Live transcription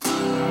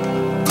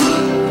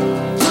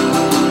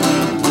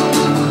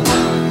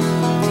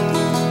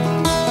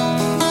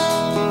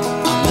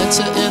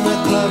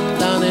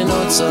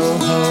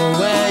Soho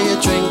where you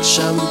drink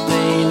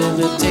champagne and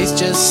it tastes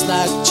just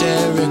like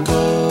cherry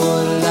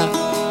cola.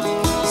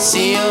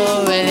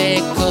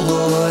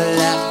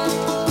 Cola.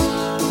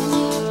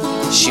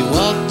 She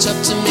walked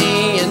up to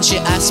me and she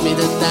asked me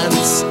to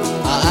dance.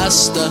 I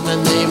asked her her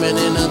name and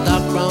in a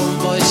dark brown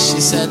voice she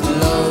said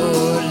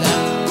Lola.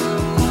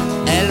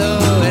 Hello,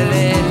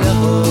 hello,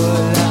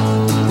 Lola.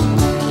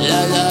 La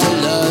la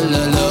la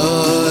la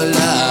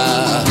Lola.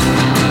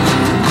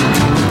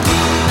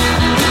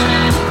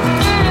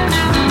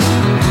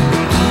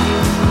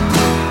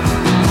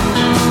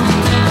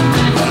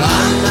 Well,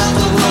 I'm not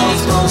the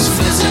world's most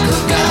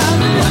physical guy.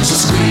 Once you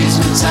squeeze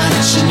me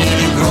tight, she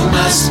nearly broke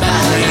my spine.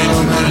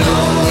 Oh my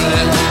Lola.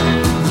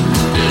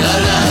 La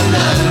la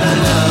la la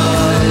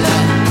Lola.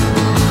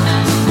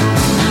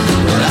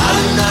 Well,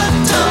 I'm not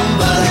dumb,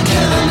 but I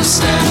can't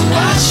understand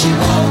why she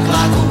walk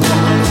like a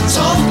woman and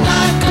talk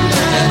like a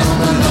man. Oh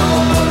my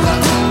Lola.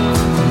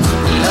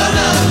 La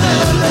la la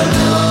la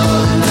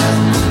Lola.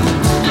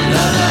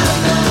 La la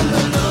la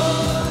la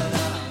Lola.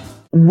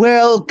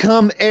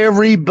 Welcome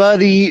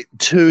everybody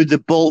to the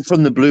Bolt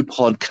from the Blue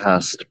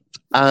podcast.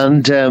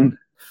 And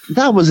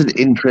that was an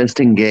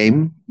interesting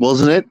game,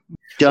 wasn't it?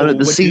 Down at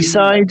the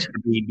seaside. To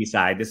be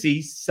beside the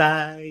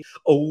seaside.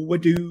 Oh, I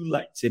do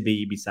like to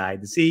be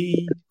beside the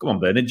sea. Come on,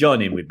 Bernard,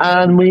 join in with me.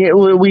 And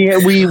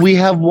we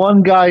have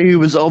one guy who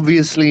was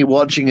obviously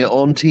watching it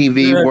on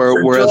TV,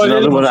 whereas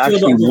another one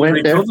actually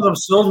went there. I'm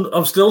still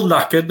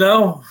knackered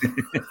now.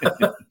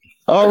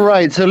 All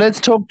right, so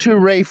let's talk to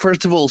Ray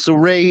first of all. So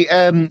Ray,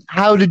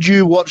 how did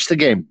you watch the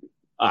game?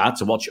 I had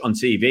to watch it on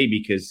TV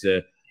because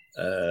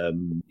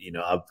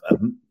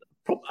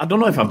I don't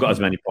know if I've got as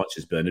many points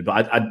as Bernard,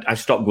 but I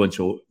stopped going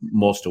to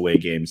most away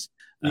games.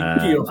 I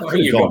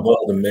think you got more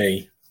than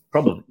me.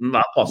 Probably,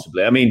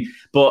 possibly. I mean,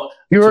 but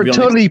you're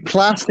totally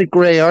plastic,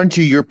 Ray, aren't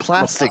you? You're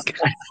plastic.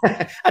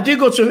 I do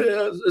go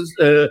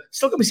to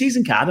still got my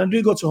season card. I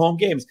do go to home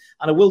games,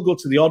 and I will go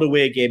to the odd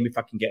away game if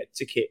I can get a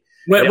ticket.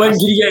 When can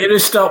you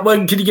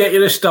get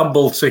your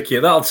Istanbul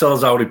ticket? That'll tell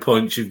us how many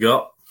points you've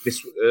got.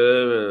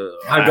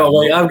 I've got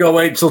to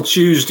wait till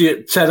Tuesday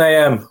at 10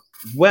 a.m.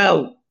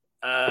 Well,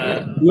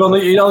 you're on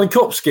the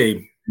cup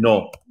scheme?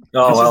 No.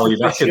 Oh, well, you're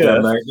knackered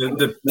then,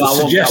 mate.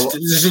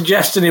 They're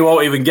suggesting he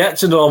won't even get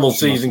to normal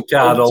season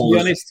card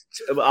holders.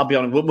 I'll be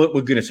honest,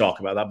 we're going to talk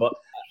about that, but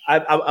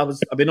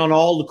I've been on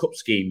all the cup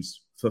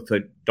schemes for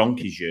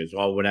donkey's years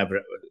or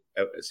whenever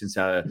since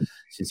I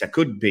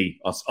could be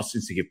or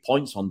since I give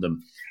points on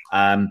them.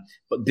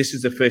 But this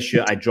is the first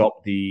year I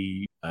dropped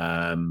the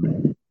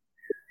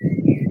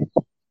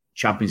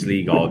Champions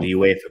League or the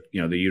UEFA,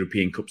 the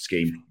European Cup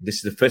scheme. This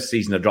is the first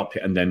season I dropped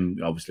it, and then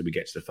obviously we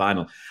get to the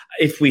final.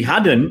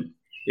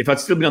 If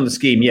I'd still been on the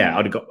scheme,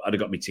 I'd have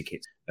got my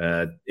ticket.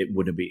 It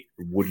wouldn't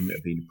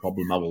have been a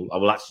problem. I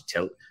will actually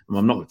tell.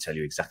 I'm not going to tell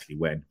you exactly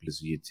when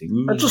because you'd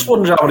think. I just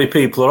wonder how many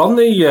people are on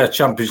the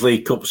Champions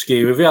League Cup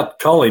scheme. If you had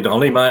Colin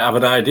on, he might have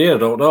an idea. I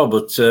don't know,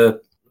 but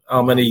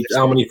how many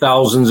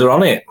thousands are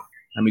on it?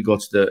 Let me go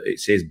to it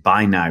says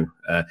buy now.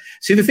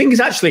 See, the thing is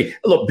actually,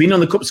 look, being on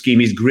the cup scheme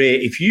is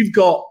great if you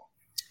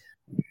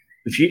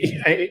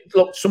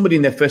look, somebody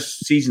in their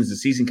first season as a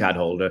season card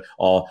holder,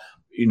 or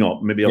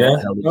maybe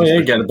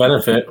you get a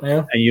benefit,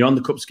 and you're on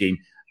the cup scheme,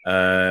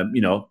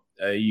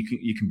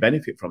 you can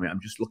benefit from it. I'm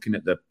just looking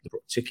at the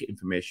ticket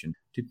information.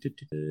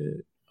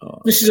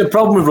 This is a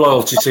problem with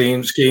loyalty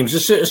schemes.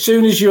 As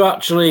soon as you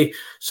actually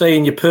say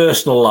in your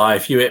personal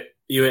life, you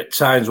hit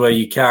times where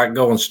you can't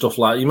go and stuff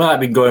like that. You might have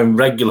been going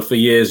regular for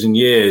years and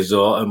years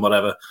and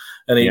whatever.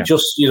 And it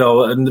just,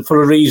 and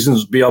for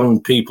reasons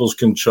beyond people's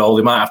control,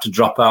 they might have to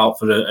drop out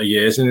for a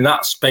years. And in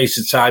that space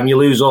of time, you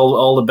lose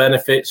all the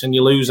benefits and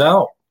you lose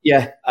out.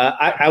 Yeah,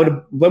 I would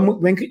have.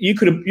 When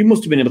you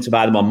must have been able to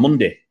buy them on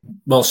Monday.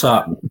 What's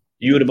that?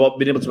 You would have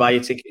been able to buy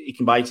your ticket. You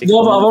can buy your ticket.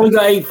 No, but I've only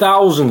got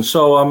 8,000,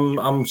 so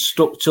I'm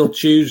stuck till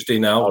Tuesday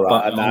now.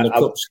 Right, on the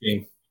cup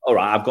scheme. All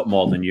right, I've got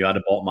more than you. I'd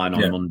have bought mine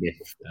on Monday.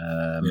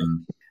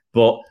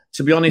 But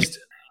to be honest,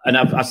 and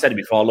I've said it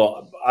before,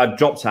 look, I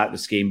dropped out the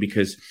scheme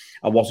because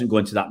I wasn't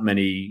going to that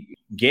many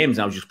games.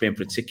 I was just paying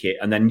for a ticket.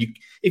 And then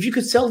if you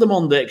could sell them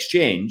on the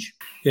exchange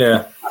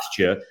last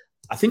year,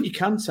 I think you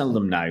can sell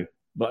them now.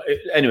 But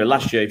anyway,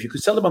 last year, if you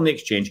could sell them on the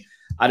exchange,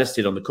 I'd have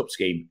stayed on the cup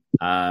scheme.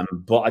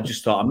 But I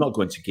just thought, I'm not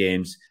going to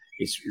games.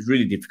 It's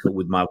really difficult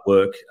with my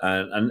work.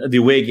 And the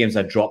away games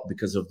I dropped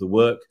because of the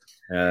work.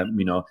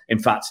 In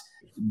fact,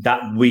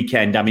 that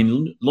weekend, I'm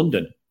in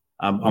London.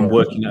 I'm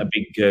working at a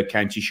big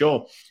county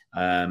show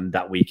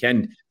that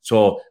weekend.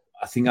 So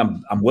I think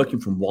I'm working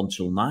from 1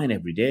 till 9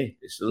 every day.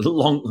 It's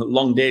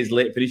long days,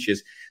 late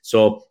finishes.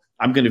 So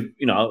I'm going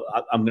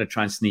to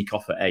try and sneak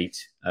off at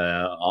 8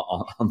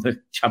 on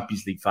the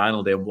Champions League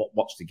final day and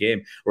watch the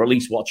game, or at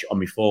least watch it on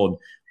my phone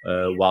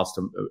whilst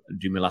I'm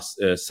doing my last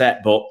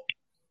set. But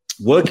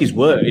work is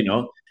work,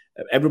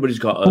 Everybody's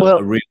got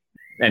a real.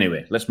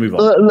 Anyway, let's move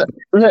on.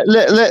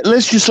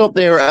 Let's just up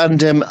there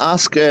and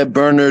ask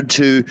Bernard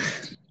to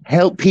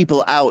help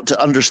people out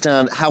to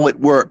understand how it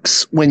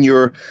works when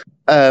you're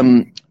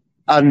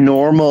a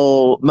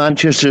normal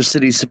Manchester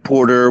City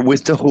supporter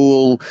with the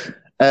whole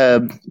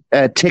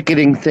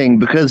ticketing thing,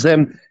 because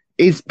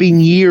it's been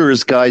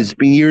years, guys. It's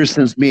been years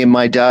since me and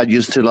my dad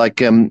used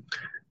to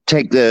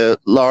take the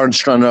Lawrence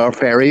Stranraer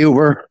ferry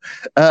over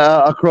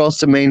across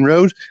the main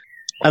road,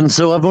 and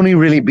so I've only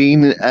really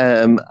been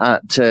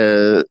at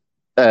the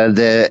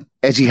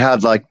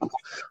Etihad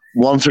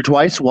once or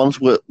twice. Once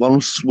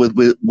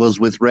was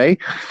with Ray,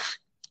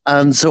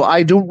 and so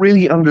I don't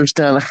really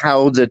understand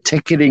how the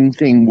ticketing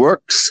thing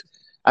works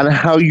and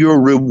how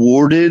you're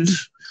rewarded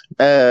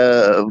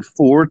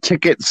for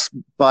tickets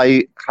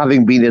by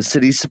having been a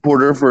City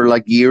supporter for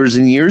years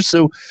and years.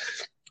 So,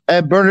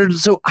 Bernard,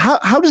 so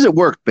how does it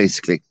work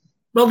basically?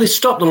 Well, they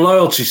stopped the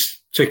loyalty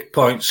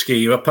point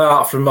scheme.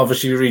 Apart from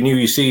obviously you renew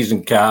your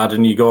season card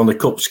and you go on the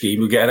cup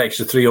scheme, you get an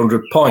extra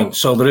 300 points.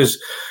 So there is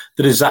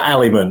that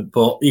element,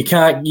 but you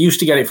used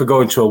to get it for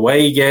going to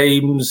away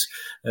games,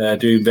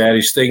 doing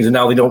various things, and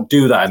now they don't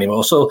do that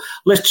anymore. So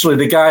literally,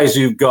 the guys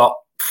who've got,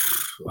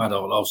 I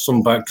don't know,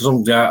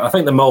 I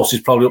think the most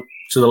is probably up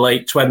to the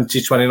late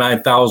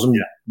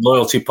 29,000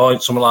 loyalty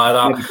points, something like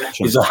that,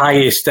 is the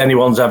highest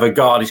anyone's ever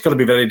got. It's going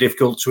to be very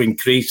difficult to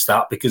increase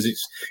that because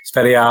it's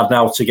very hard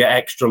now to get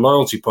extra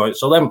loyalty points.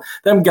 So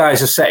them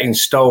guys are set in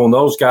stone.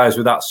 Those guys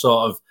with that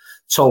sort of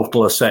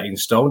total are set in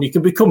stone. You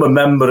can become a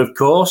member, of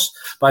course.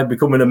 By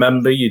becoming a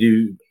member, you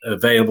do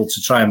available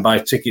to try and buy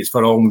tickets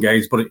for home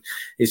games, but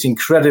it's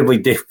incredibly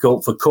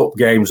difficult for cup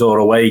games or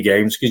away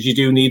games because you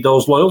do need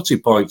those loyalty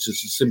points.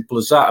 It's as simple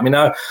as that. I mean,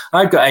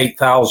 I've got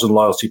 8,000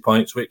 loyalty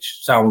points, which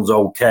sounds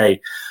okay,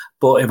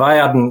 but if I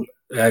hadn't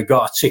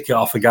got a ticket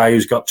off a guy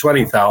who's got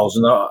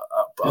 20,000,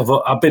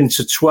 I've been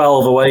to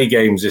 12 away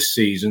games this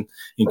season,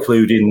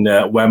 including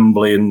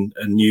Wembley and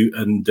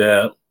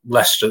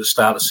Leicester at the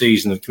start of the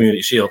season and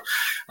Community Shield.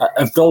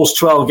 Of those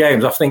 12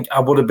 games, I think I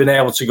would have been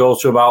able to go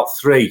to about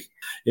 3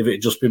 if it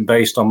had just been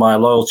based on my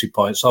loyalty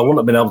points. So I wouldn't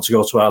have been able to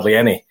go to hardly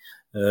any.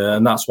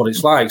 And that's what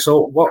it's like.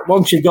 So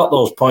once you've got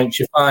those points,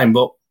 you're fine.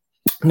 But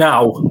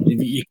now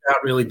you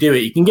can't really do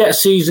it. You can get a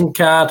season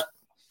card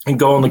and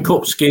go on the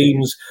cup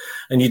schemes,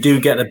 and you do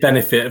get the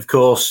benefit, of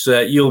course.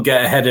 You'll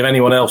get ahead of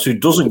anyone else who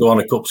doesn't go on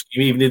a cup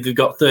scheme, even if they've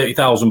got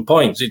 30,000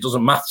 points. It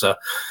doesn't matter.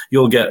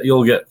 You'll get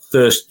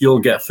first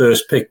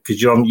pick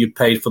because you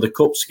paid for the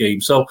cup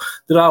scheme. So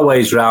there are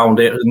ways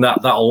around it, and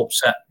that'll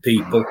upset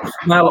people.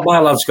 My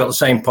lad's got the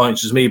same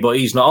points as me, but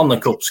he's not on the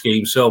cup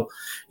scheme, so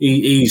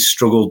he's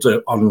struggled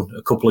on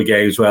a couple of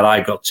games where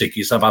I got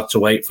tickets. I've had to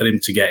wait for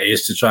him to get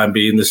his to try and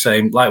be in the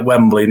same, like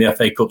Wembley in the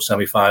FA Cup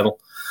semi-final.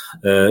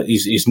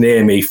 He's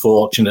near me,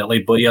 fortunately,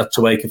 but he had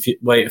to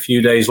wait a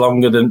few days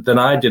longer than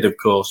I did, of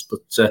course. But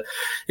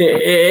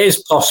it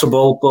is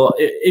possible. But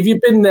if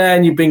you've been there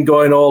and you've been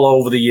going all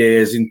over the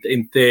years,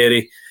 in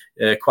theory,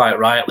 quite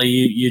rightly,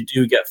 you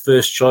do get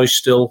first choice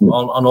still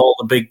on all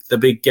the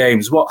big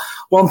games.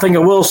 One thing I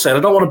will say, I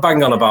don't want to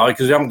bang on about it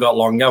because we haven't got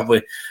long, have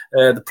we?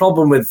 The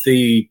problem with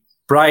the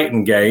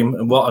Brighton game,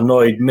 and what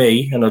annoyed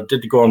me, and I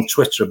did go on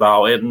Twitter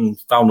about it and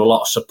found a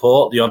lot of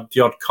support, the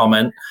odd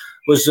comment,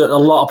 was that a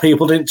lot of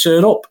people didn't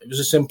turn up. It was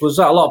as simple as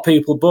that. A lot of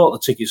people bought the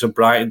tickets for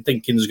Brighton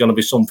thinking there's going to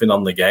be something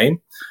on the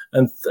game.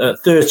 And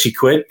 30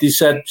 quid, they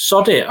said,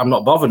 sod it, I'm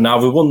not bothered now.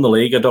 We won the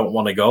league, I don't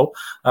want to go.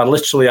 I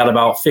literally had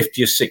about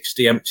 50 or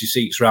 60 empty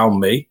seats around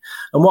me.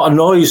 And what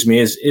annoys me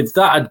is if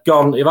I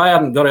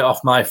hadn't got it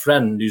off my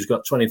friend who's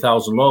got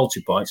 20,000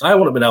 loyalty points, I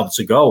wouldn't have been able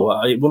to go.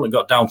 It wouldn't have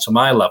got down to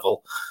my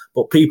level.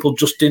 But people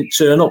just didn't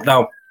turn up.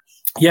 Now,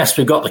 yes,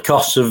 we've got the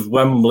costs of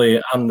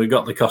Wembley and we've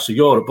got the cost of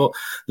Europe, but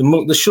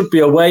there should be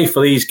a way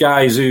for these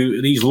guys,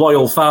 these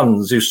loyal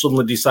fans who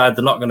suddenly decide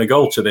they're not going to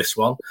go to this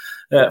one.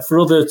 For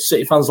other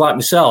City fans like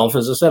myself,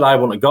 as I said, I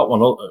wouldn't have got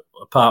one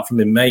apart from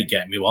my mate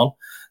getting me one.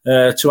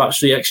 To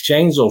actually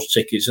exchange those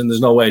tickets, and there's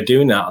no way of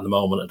doing that at the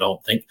moment, I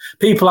don't think.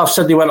 People have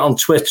said they went on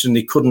Twitter and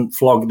they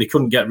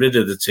couldn't get rid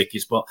of the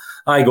tickets, but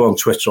I go on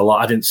Twitter a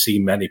lot. I didn't see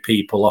many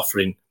people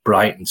offering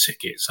Brighton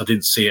tickets. I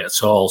didn't see it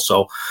at all,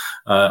 so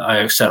I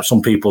accept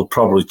some people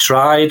probably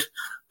tried,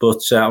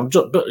 but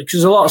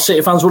because a lot of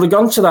City fans would have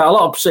gone to that. A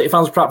lot of City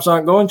fans perhaps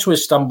aren't going to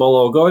Istanbul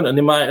or going, and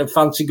they might have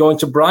fancied going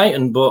to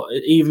Brighton, but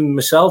even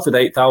myself with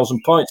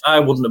 8,000 points, I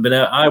wouldn't have been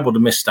out. I would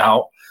have missed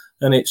out.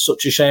 And it's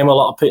such a shame a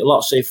lot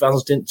of City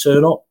fans didn't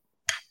turn up.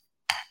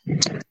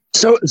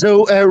 So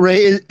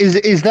Ray,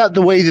 is that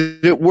the way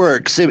that it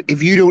works?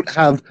 If you don't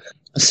have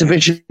a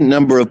sufficient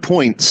number of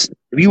points,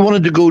 if you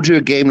wanted to go to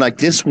a game like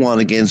this one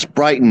against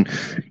Brighton,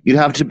 you'd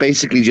have to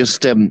basically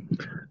just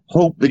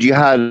hope that you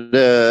had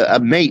a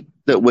mate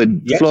that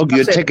would flog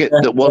you a ticket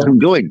that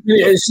wasn't going.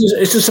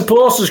 It's the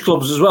supporters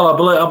clubs as well.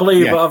 I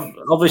believe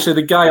obviously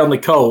the guy on the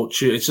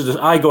coach,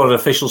 I go on an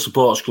official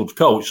supporters club's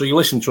coach, so you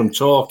listen to him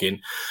talking,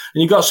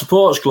 and you've got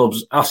supporters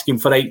clubs asking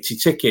for 80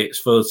 tickets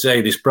for,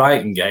 say, this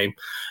Brighton game,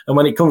 and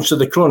when it comes to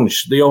the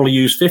crunch, they only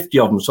use 50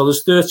 of them, so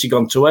there's 30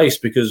 gone to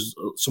waste because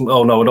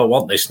oh no, I don't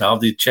want this now,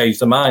 they've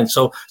changed their mind.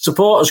 So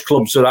supporters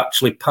clubs are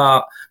actually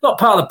not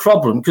part of the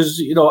problem,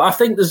 because I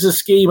think there's a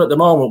scheme at the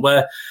moment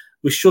where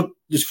we should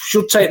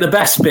take the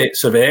best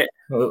bits of it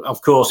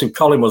Of course, if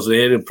Colin was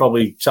here, he'd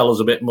probably tell us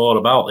a bit more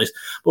about this.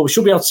 But we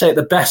should be able to take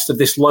the best of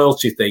this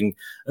loyalty thing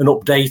and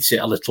update it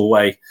a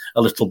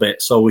little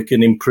bit, so we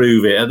can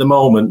improve it. At the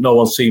moment, no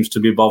one seems to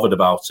be bothered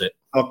about it.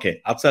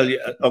 Okay, I'll tell you.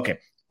 Okay,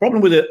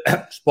 problem with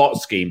a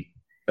sports scheme,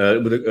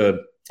 with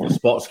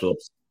sports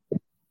clubs,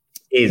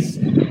 is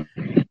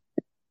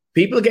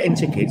people are getting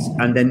tickets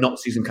and they're not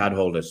season card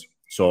holders.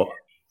 So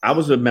I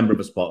was a member of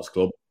a sports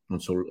club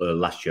until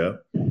last year,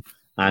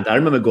 and I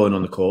remember going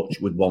on the coach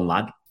with one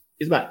lad.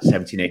 He's about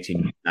 17,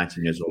 18,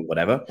 19 years old,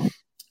 whatever.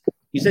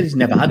 He said he's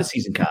never had a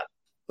season card,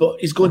 but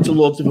he's going to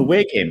loads of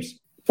away games.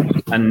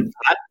 And,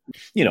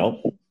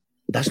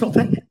 that's not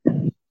fair.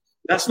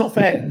 That's not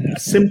fair.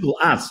 As simple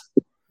as.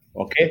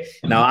 Okay?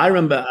 Now, I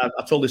remember,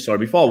 I told this story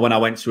before, when I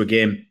went to a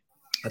game,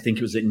 I think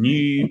it was at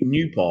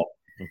Newport,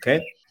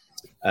 okay?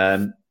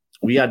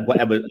 We had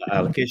whatever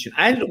allocation.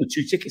 I ended up with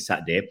 2 tickets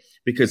that day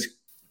because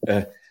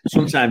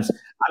sometimes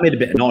I made a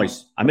bit of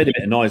noise.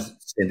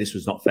 Saying this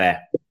was not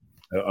fair.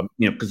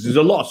 Because there's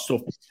a lot of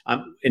stuff.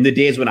 In the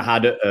days when I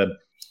had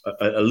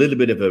a little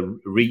bit of a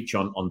reach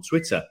on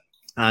Twitter,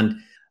 and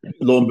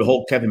lo and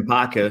behold, Kevin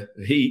Parker,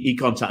 he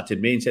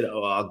contacted me and said,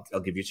 "Oh, I'll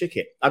give you a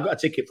ticket." I got a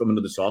ticket from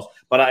another source,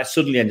 but I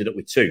suddenly ended up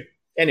with 2.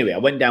 Anyway, I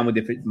went down with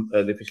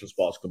the official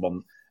sports club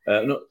on.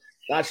 No,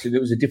 actually,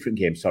 there was a different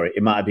game. Sorry,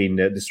 it might have been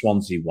the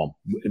Swansea one.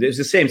 It was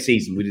the same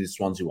season. We did the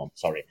Swansea one.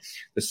 Sorry,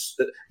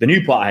 the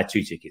Newport, I had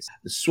 2 tickets.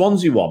 The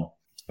Swansea one,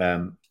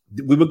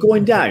 we were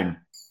going down.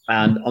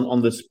 And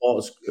on the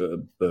sports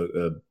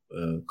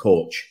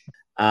coach,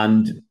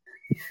 and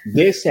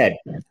they said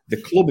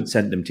the club had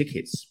sent them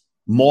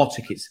more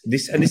tickets.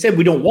 And they said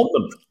we don't want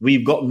them.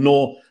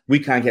 We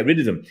can't get rid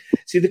of them.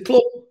 See, the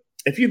club,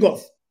 if you've got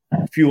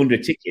a few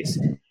hundred tickets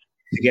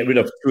to get rid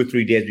of 2 or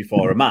 3 days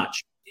before a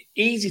match,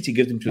 easy to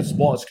give them to a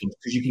sports club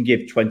because you can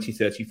give 20,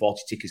 30,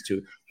 40 tickets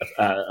to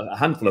a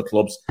handful of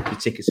clubs. The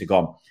tickets are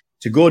gone.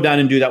 To go down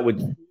and do that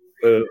with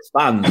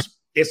fans,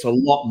 it's a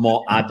lot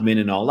more admin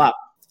and all that.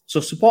 So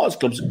supporters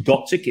clubs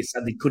got tickets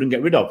that they couldn't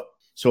get rid of.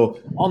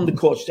 So on the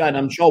coach side,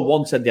 I'm sure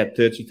one said they had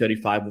 30,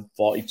 35 or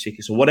 40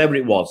 tickets or whatever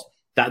it was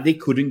that they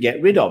couldn't get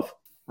rid of.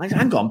 Like,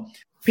 hang on.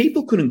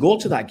 People couldn't go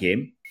to that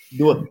game.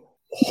 There were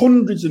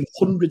hundreds and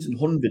hundreds and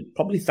hundreds,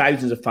 probably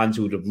thousands of fans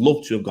who would have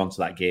loved to have gone to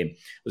that game.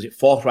 Was it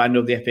 4th round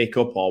of the FA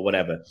Cup or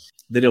whatever?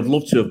 They'd have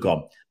loved to have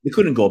gone. They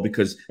couldn't go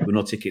because there were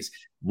no tickets.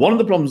 One of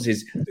the problems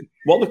is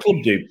what the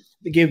club do,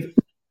 they give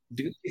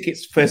the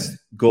tickets first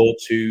go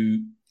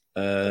to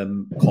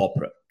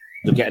corporate.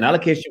 They'll get an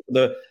allocation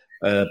for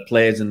the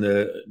players and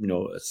the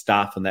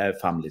staff and their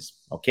families.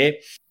 Okay,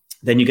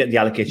 then you get the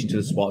allocation to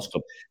the sports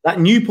club.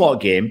 That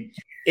Newport game,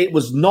 it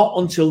was not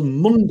until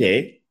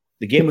Monday.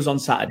 The game was on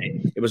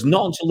Saturday. It was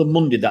not until the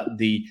Monday that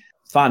the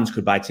fans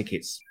could buy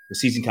tickets. The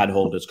season card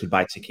holders could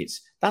buy tickets.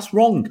 That's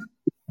wrong.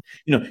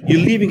 You're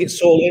leaving it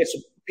so late. So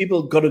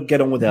people got to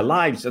get on with their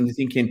lives, and they're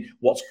thinking,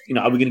 are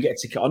we going to get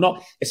a ticket or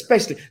not?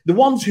 Especially the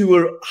ones who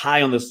were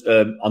high on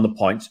the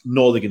points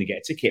know they're going to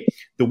get a ticket.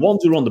 The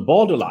ones who are on the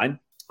borderline,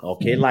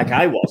 okay, like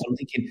I was, I'm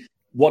thinking,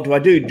 what do I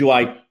do? Do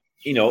I,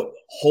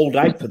 hold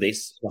out for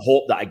this,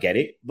 hope that I get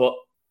it? But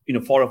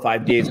 4 or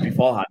 5 days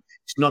beforehand,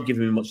 it's not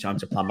giving me much time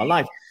to plan my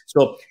life.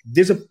 So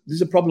there's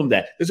a problem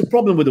there. There's a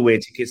problem with away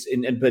tickets.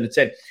 And Bernard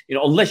said,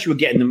 unless you were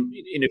getting them,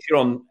 if you're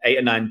on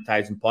 8,000 or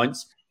 9,000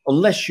 points,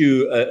 unless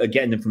you are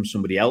getting them from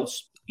somebody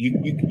else, you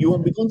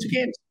won't be going to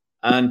games.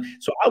 And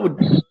so I would,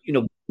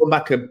 go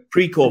back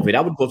pre-COVID,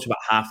 I would go to about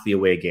half the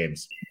away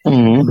games.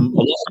 Mm-hmm.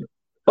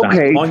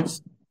 Okay.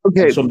 Points,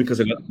 some because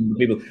of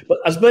people. But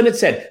as Bernard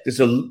said,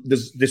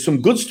 there's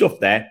some good stuff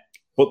there,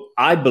 but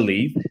I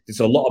believe there's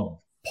a lot of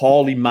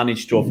poorly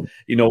managed stuff.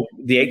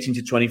 The 18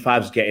 to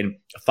 25 is getting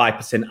a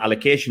 5%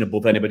 allocation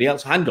above anybody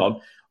else. Hang on.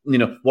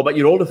 What about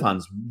your older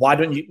fans? Why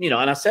don't you,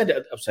 and I've said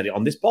it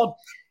on this pod.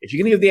 If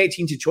you're going to give the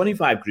 18 to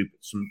 25 group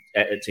some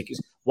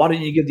tickets, why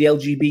don't you give the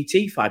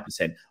LGBT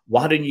 5%?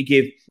 Why don't you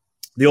give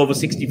the over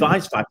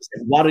 65s 5%?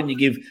 Why don't you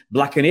give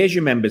Black and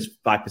Asian members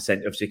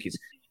 5% of tickets?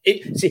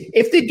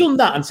 If they'd done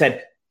that and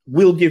said,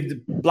 we'll give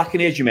the Black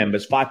and Asian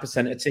members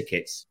 5% of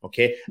tickets,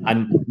 okay,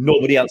 and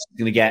nobody else is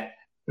going to get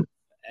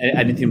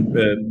anything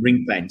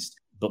ring-fenced,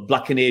 but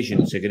Black and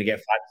Asians are going to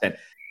get 5%.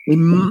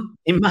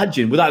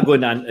 Imagine, without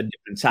going down a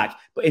different tack,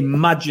 but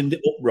imagine the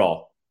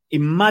uproar.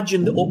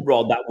 Imagine the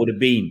uproar that would have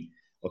been,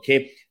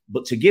 okay?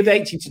 But to give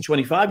 18 to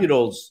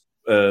 25-year-olds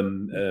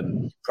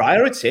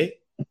priority,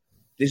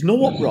 there's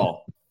no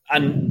uproar.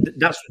 And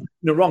that's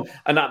wrong.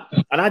 And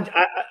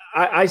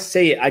I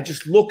say it, I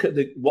just look at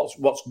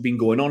what's been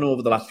going on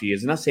over the last few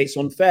years, and I say it's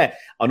unfair.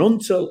 And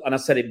I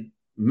said it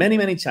many,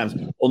 many times,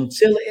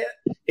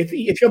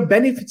 if you're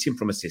benefiting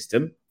from a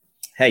system,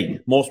 hey,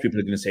 most people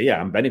are going to say, yeah,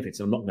 I'm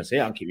benefiting. I'm not going to say,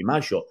 I'll keep my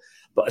mouth shut.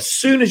 But as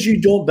soon as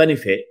you don't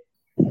benefit,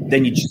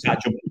 then you just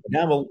start jumping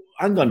down. Well,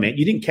 hang on, mate.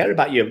 You didn't care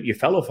about your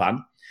fellow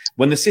fan.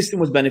 When the system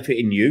was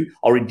benefiting you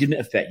or it didn't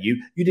affect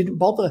you, you didn't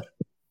bother.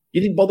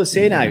 You didn't bother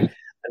saying out.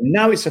 And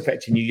now it's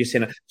affecting you. You're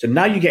saying, so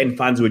now you're getting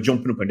fans who are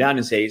jumping up and down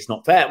and say it's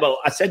not fair. Well,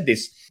 I said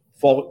this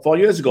 4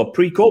 years ago,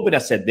 pre-COVID, I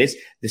said this: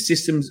 the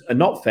systems are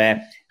not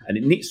fair,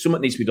 and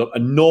something needs to be done.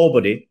 And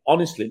nobody,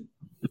 honestly,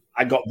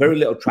 I got very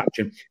little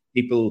traction.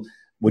 People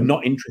were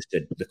not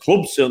interested. The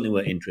clubs certainly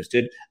weren't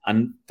interested,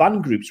 and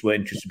fan groups were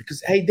interested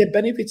because they're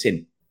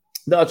benefiting.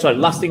 No, sorry,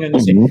 last thing I'm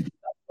going to say.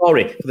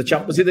 Sorry for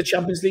the was it the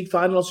Champions League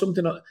final or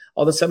something,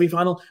 or the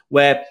semi-final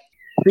where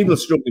people are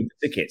struggling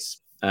for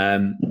tickets,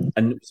 and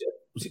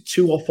was it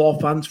 2 or 4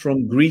 fans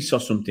from Greece or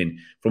something,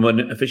 from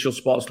an official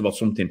sports club or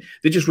something?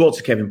 They just wrote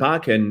to Kevin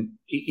Parker and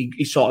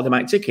he sorted them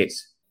out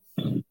tickets.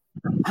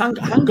 Hang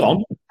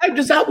on, how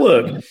does that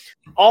work?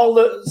 All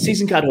the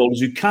season card holders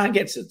who can't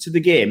get to the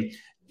game,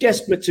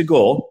 desperate to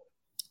go,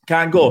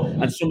 can't go,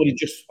 and somebody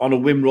just on a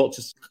whim wrote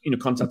to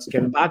contacted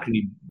Kevin Parker and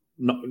he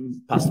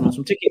passed them on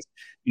some tickets.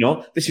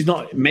 This is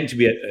not meant to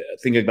be a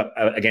thing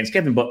against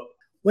Kevin, but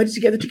where does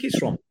he get the tickets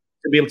from?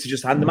 To be able to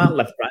just hand them out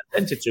left, right,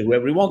 centre to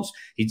whoever he wants.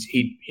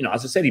 He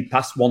as I said, he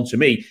passed one to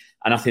me,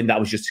 and I think that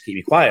was just to keep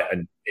me quiet,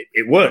 and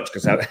it worked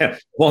because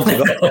once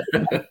I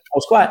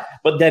was quiet.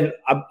 But then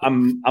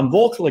I'm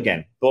vocal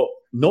again, but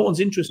no one's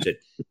interested,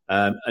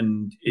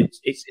 and it's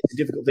a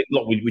difficult thing.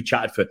 Look, we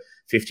chatted for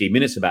 15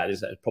 minutes about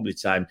this. Probably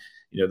time,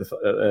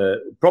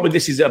 probably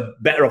this is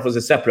better off as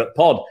a separate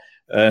pod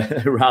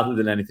rather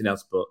than anything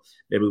else. But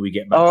maybe we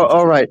get back.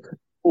 All right.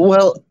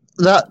 Well,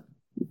 that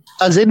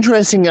as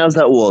interesting as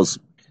that was.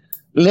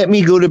 Let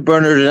me go to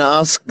Bernard and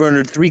ask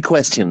Bernard 3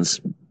 questions.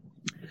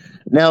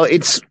 Now,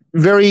 it's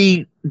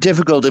very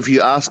difficult if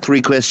you ask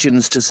 3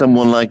 questions to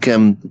someone like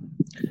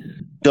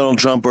Donald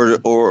Trump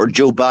or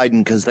Joe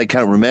Biden because they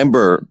can't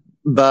remember.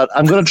 But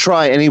I'm going to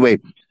try anyway.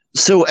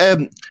 So,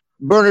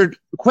 Bernard,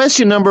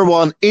 question number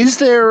 1, is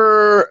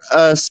there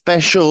a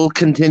special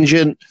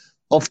contingent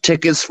of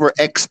tickets for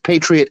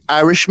expatriate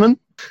Irishmen?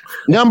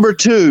 Number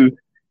 2,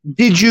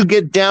 did you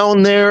get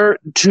down there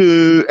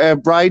to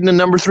Brighton? And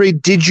number 3,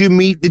 did you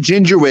meet the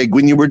Gingerwig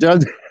when you were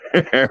down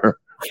there?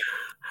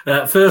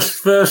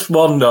 First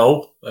one,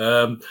 no.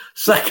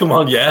 Second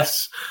one,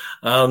 yes.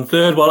 And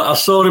third one, I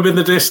saw him in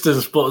the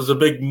distance, but there's a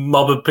big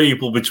mob of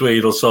people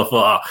between us. So I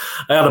thought,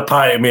 I had a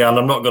pint in my hand.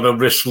 I'm not going to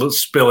risk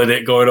spilling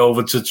it going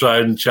over to try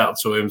and chat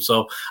to him.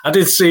 So I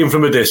did see him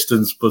from a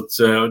distance, but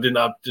I didn't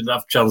have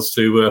a chance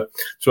to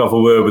have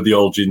a word with the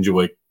old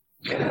Gingerwig.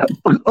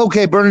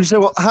 Okay, Bernard,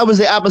 so how was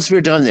the atmosphere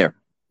down there?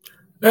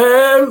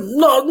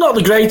 Not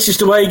the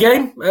greatest away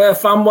game,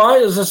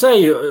 fan-wise. As I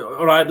say,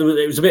 all right,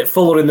 it was a bit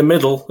fuller in the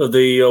middle of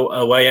the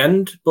away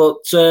end,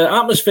 but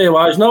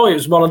atmosphere-wise, no, it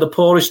was one of the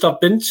poorest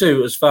I've been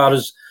to as far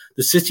as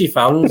the City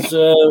fans.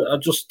 I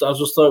just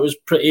thought it was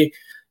pretty.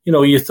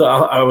 You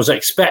thought I was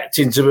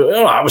expecting to.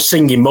 I was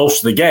singing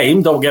most of the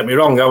game. Don't get me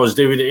wrong. I was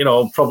doing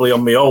it, probably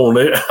on my own.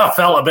 I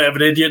felt a bit of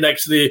an idiot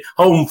next to the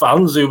home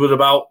fans who were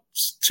about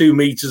 2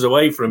 meters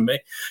away from me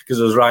because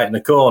I was right in the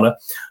corner.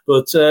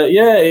 But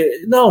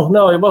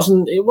it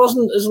wasn't. It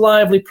wasn't as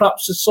lively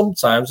perhaps as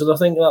sometimes, and I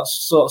think that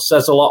sort of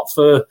says a lot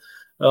for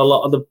a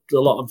lot of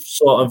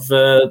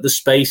the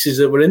spaces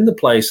that were in the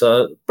place.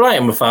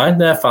 Brighton were fine;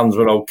 their fans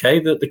were okay.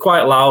 They're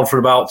quite loud for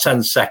about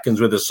 10 seconds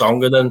with a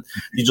song, and then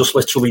you just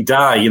literally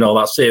die.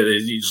 That's it.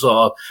 It sort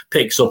of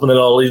picks up, and then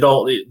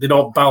they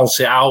don't bounce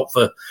it out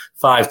for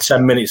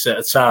 5-10 minutes at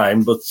a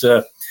time. But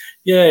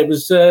it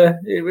was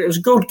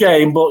a good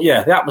game. But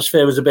the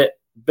atmosphere was a bit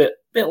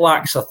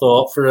lax. I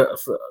thought for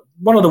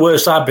one of the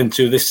worst I've been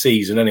to this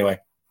season, anyway.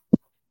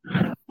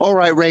 All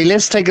right, Ray.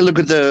 Let's take a look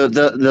at the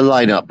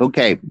lineup.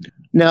 Okay.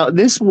 Now,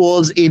 this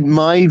was, in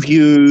my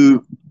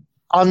view,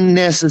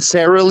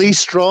 unnecessarily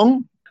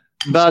strong,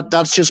 but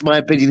that's just my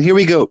opinion. Here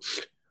we go.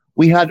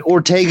 We had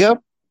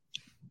Ortega,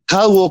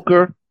 Kyle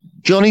Walker,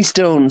 Johnny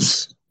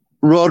Stones,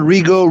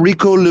 Rodrigo,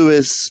 Rico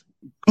Lewis,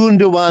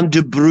 Gundogan,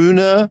 De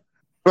Bruyne,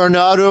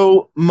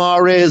 Bernardo,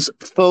 Mahrez,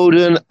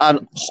 Foden,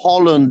 and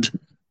Holland.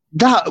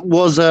 That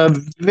was a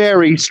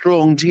very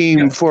strong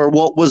team for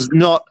what was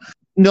not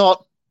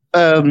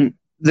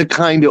the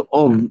kind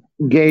of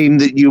game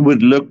that you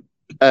would look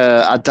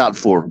at that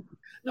for.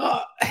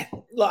 No,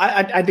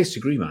 I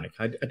disagree, Mike.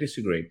 I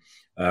disagree.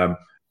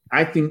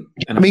 I think.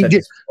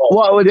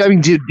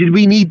 Did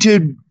we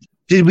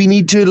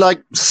need to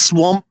like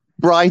swamp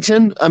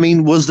Brighton? I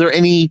mean, was there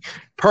any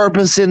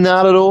purpose in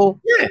that at all?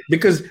 Yeah,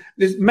 because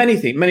there's many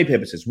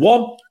purposes.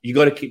 One, you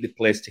got to keep the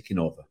place ticking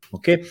over.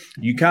 Okay,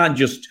 you can't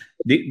just.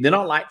 They're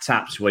not like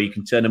taps where you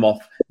can turn them off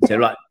and say,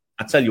 right,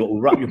 I tell you what,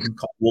 we'll wrap you up in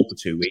cotton wool for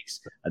 2 weeks,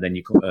 and then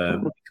you can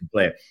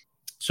play.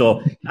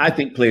 So I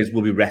think players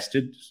will be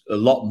rested. A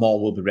lot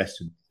more will be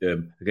rested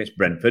against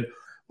Brentford.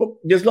 But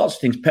there's lots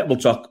of things. Pep will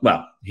talk.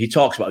 Well, he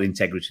talks about the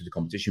integrity of the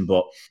competition,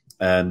 but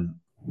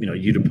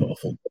you'd have put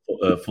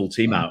a full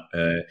team out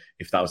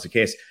if that was the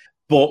case.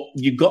 But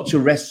you've got to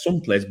rest some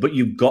players, but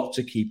you've got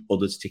to keep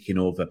others ticking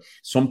over.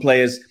 Some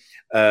players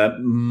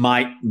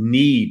might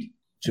need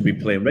to be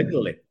playing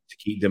regularly to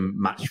keep them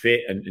match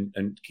fit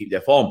and keep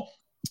their form.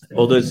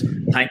 Others,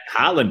 like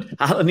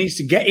Haaland needs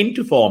to get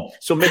into form,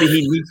 so maybe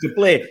he needs to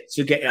play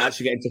to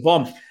actually get into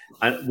form.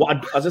 And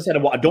what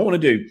I don't want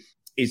to do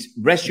is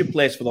rest your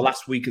players for the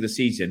last week of the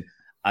season,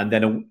 and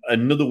then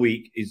another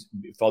week is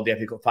for the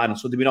FA Cup final.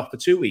 So they've been off for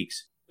 2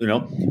 weeks.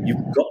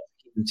 you've got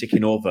to keep them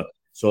ticking over.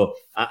 So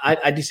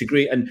I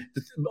disagree. And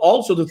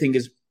also the thing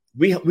is,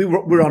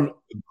 we're on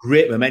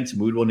great momentum.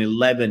 We won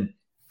 11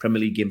 Premier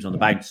League games on the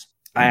bounce.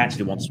 I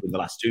actually wanted to win the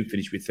last 2,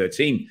 finish with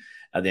 13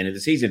 at the end of the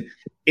season.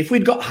 If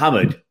we'd got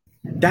hammered,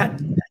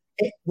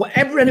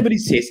 whatever anybody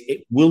says,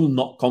 it will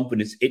knock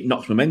confidence. It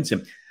knocks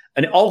momentum.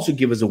 And it also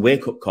gives us a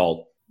wake-up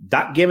call.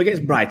 That game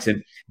against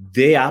Brighton,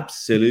 they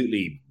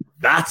absolutely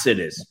battered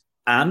us.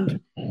 And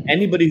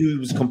anybody who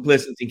was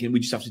complacent thinking we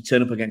just have to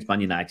turn up against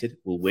Man United,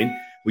 will win.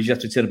 We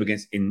just have to turn up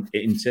against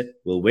Inter,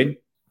 will win.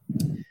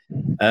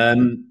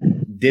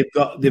 They've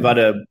had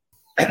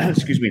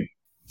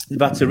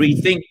to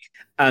rethink,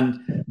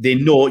 and they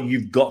know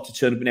you've got to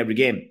turn up in every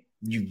game.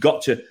 You've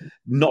got to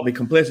not be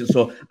complacent.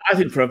 So I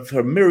think for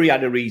a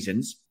myriad of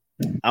reasons,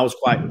 I was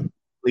quite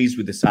pleased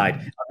with the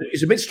side.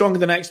 It's a bit stronger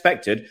than I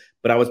expected,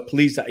 but I was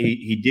pleased that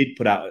he did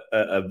put out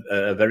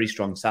a very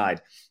strong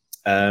side.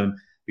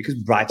 Because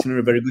Brighton are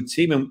a very good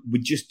team, and we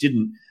just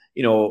didn't,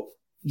 you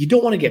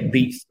don't want to get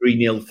beat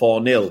 3-0,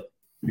 4-0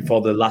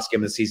 before the last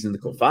game of the season in the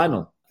cup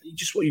final.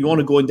 You want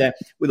to go in there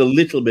with a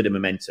little bit of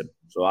momentum.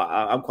 So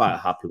I'm quite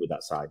happy with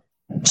that side.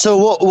 So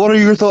what are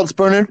your thoughts,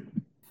 Bernard?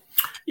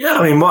 Yeah,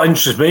 I mean, what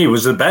interests me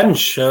was the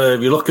bench.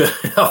 If you look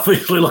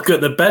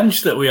at the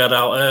bench that we had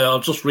out, I'll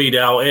just read it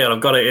out here. I've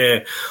got it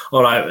here.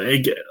 All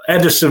right,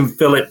 Edison,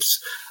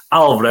 Phillips,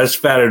 Alvarez,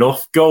 fair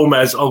enough.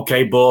 Gomez,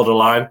 okay,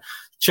 borderline.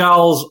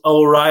 Charles,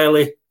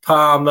 O'Reilly,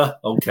 Palmer,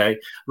 okay.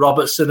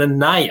 Robertson and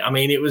Knight. I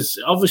mean, it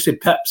was obviously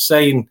Pep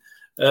saying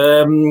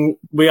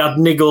we had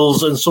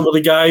niggles and some of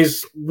the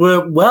guys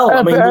were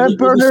well.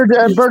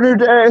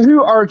 Bernard,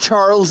 who are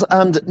Charles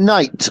and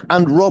Knight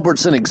and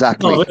Robertson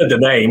exactly? I've heard the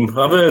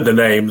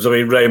names. I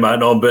mean, Ray might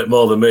know a bit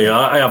more than me.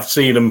 I have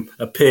seen them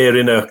appear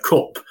in a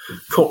cup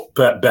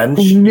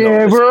bench.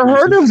 Never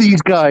heard of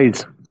these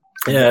guys.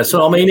 Yeah,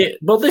 so I mean,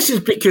 but this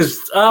is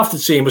because half the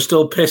team was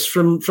still pissed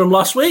from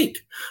last week.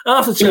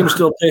 Half the team was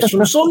still pissed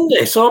from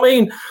Sunday. So I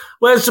mean,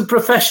 where's the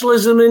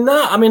professionalism in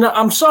that? I mean,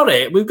 I'm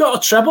sorry, we've got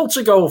a treble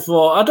to go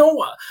for.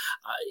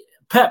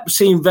 Pep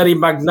seemed very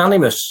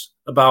magnanimous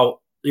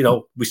about,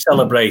 we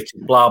celebrate,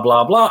 blah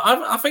blah blah.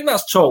 I think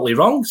that's totally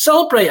wrong.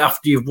 Celebrate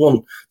after you've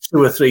won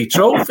 2 or 3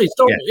 trophies.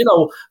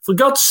 Don't for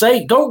God's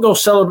sake, don't go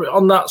celebrate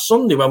on that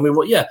Sunday when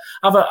we have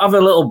a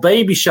little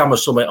baby sham or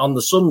something on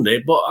the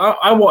Sunday. But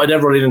I wanted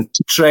everyone in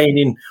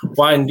training,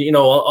 on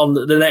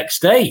the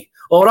next day,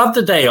 or have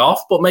the day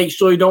off, but make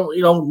sure you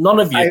don't. None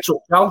of you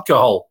took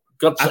alcohol.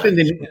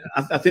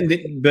 I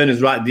think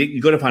Bernard's right.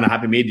 You've got to find a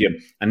happy medium,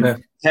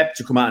 and Pep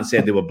to come out and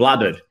say they were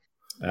bladdered.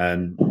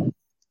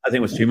 I think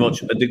it was too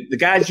much. The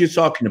guys you're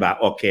talking about,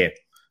 okay.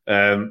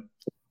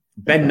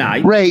 Ben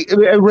Knight.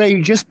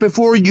 Ray, just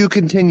before you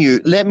continue,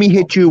 let me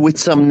hit you with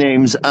some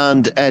names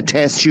and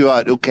test you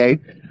out, okay?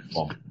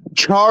 Oh.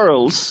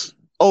 Charles,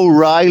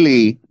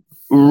 O'Reilly,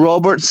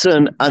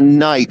 Robertson, and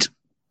Knight.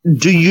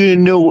 Do you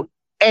know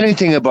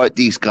anything about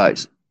these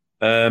guys?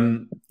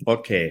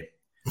 Okay.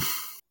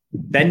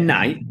 Ben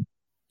Knight,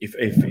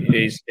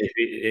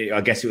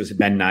 I guess it was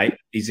Ben Knight.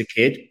 He's a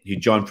kid. He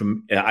joined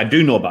from. I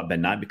do know about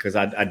Ben Knight because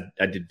I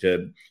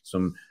did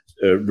some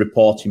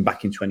reporting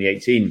back in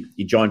 2018.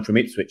 He joined from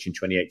Ipswich in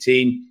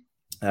 2018.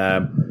 He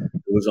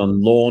was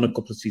on loan a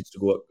couple of seasons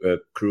ago at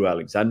Crewe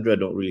Alexandra. I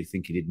don't really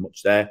think he did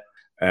much there.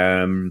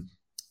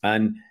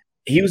 And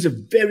he was a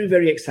very,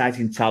 very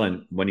exciting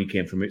talent when he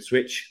came from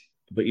Ipswich.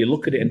 But you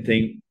look at it and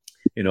think,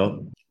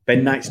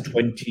 Ben Knight's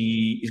 20.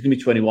 He's going to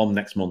be 21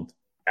 next month.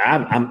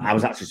 I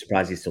was actually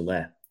surprised he's still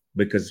there.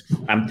 Because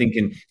I'm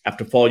thinking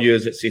after 4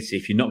 years at City,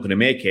 if you're not going to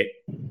make it,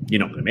 you're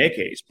not going to make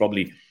it. It's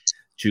probably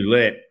too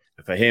late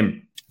for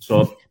him.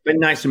 So Ben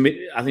Knight's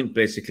I think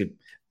basically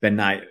Ben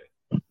Knight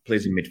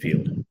plays in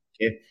midfield.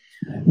 Okay,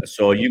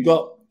 so you've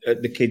got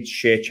the kid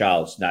Shea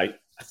Charles. Now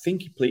I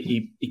think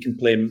he can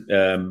play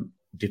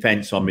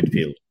defence or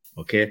midfield.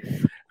 Okay,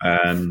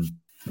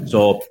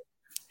 so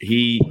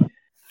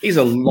he's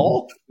a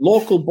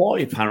local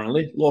boy,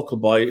 apparently. Local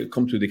boy,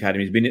 come through the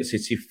academy. He's been at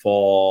City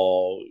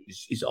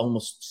he's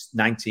almost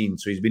 19,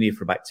 so he's been here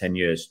for about 10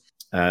 years.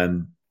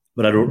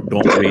 But I don't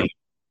really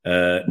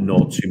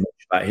know too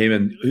much about him.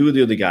 And who are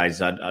the other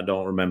guys? I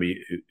don't remember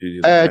who the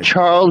other guys.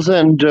 Charles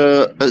and,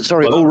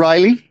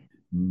 O'Reilly?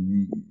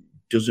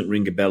 Doesn't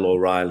ring a bell,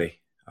 O'Reilly.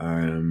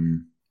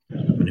 And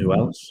who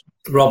else?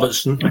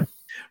 Robertson.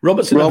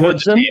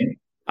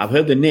 I've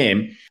heard the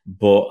name,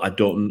 but I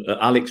don't.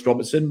 Alex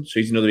Robertson. So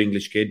he's another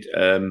English kid.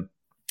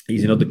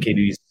 He's another kid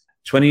who's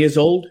 20 years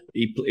old.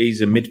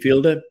 He's a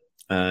midfielder.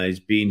 He's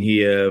been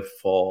here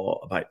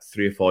for about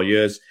 3 or 4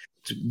 years.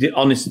 The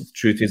honest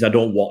truth is, I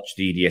don't watch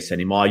the EDS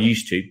anymore. I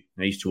used to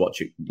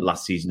watch it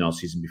last season or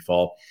season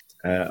before.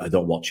 I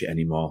don't watch it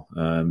anymore.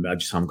 I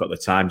just haven't got the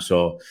time.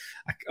 So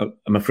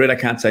I'm afraid I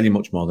can't tell you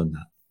much more than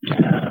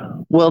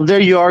that. Well, there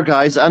you are,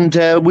 guys. And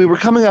we were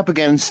coming up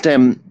against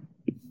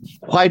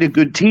quite a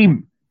good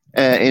team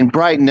in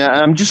Brighton.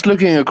 I'm just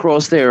looking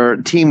across their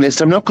team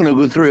list. I'm not going to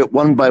go through it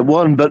one by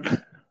one, but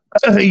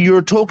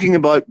you're talking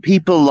about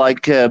people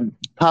like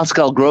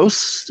Pascal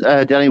Gross,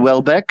 Danny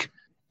Welbeck,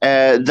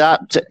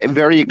 that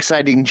very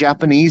exciting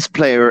Japanese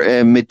player,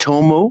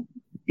 Mitomo.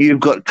 You've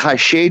got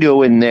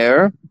Kaishido in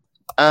there.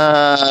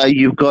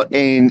 You've got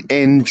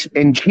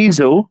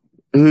Enchizo,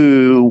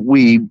 who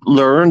we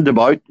learned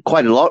about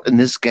quite a lot in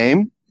this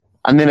game.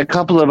 And then a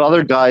couple of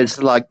other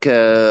guys like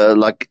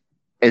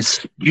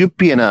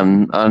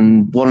Estupinan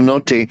and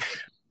Buonanotte.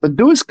 But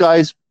those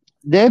guys,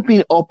 they've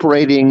been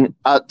operating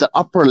at the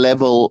upper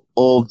level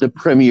of the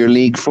Premier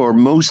League for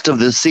most of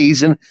the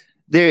season.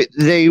 They've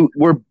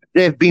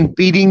been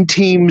beating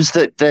teams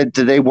that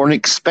they weren't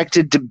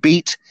expected to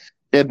beat.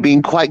 They've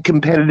been quite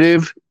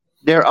competitive.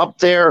 They're up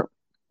there.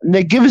 And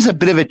they give us a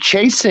bit of a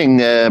chasing,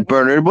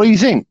 Bernard. What do you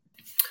think?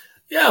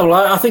 Yeah,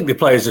 well, I think they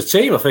play as a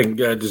team. I think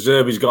De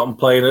Zerbi's got them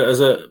playing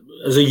as a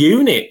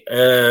unit.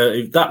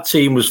 That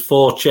team was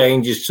 4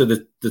 changes to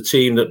the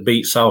team that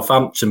beat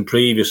Southampton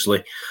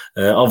previously.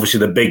 Obviously,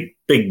 the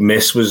big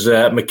miss was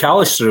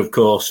McAllister, of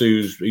course,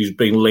 who's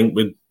been linked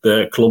with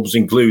clubs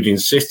including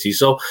City.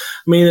 So, I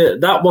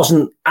mean, that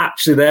wasn't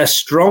actually their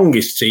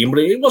strongest team, but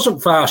it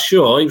wasn't far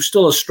short. It was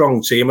still a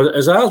strong team,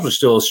 as ours was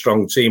still a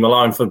strong team,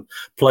 allowing for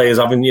players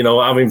having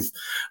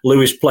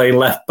Lewis playing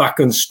left back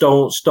and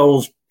Stones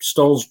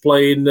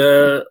playing.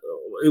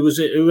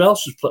 Who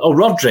else was playing? Oh,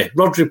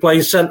 Rodri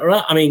playing centre.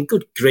 I mean,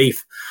 good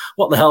grief,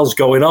 what the hell's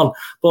going on?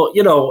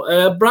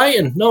 But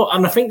Brighton, no,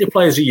 and I think they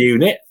play as a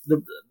unit. They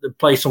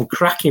play some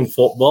cracking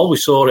football. We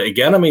saw it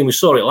again. I mean, we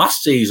saw it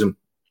last season.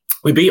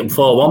 We beat them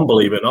 4-1,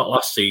 believe it or not,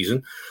 last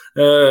season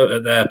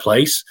at their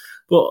place.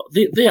 But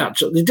they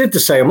did the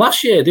same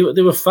last year. They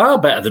were far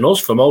better than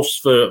us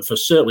for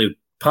certainly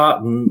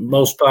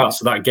most parts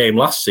of that game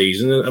last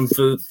season and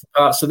for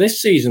parts of this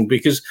season,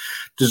 because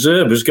De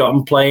Zerbi's got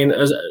them playing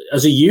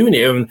as a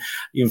unit. And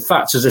in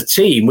fact, as a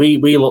team, we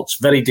looked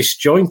very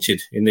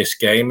disjointed in this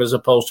game as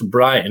opposed to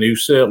Brighton, who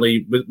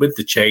certainly, with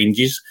the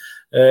changes,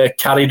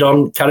 carried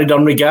on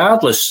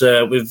regardless.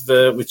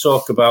 We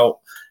talk about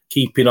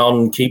keep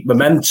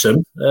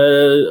momentum.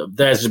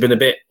 Theirs has been a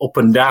bit up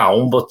and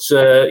down, but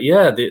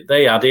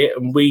they had it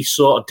and we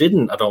sort of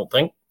didn't, I don't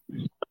think.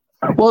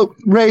 Well,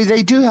 Ray,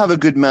 they do have a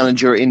good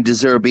manager in De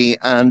Zerbi,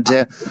 and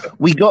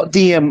we got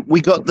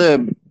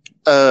the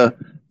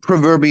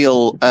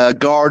proverbial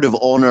guard of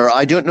honor.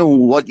 I don't know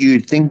what you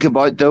think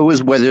about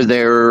those, whether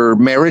they're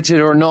merited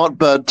or not,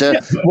 but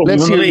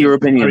let's hear your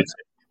opinion.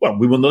 Well,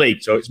 we won the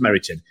league, so it's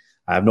merited.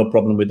 I have no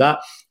problem with that.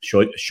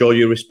 Show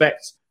your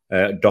respect.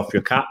 Doff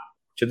your cap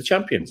to the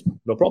champions.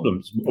 No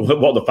problems.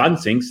 What the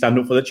fans think, stand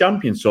up for the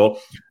champions. So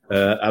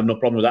I have no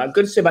problem with that. I'm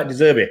going to say about De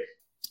Zerbi.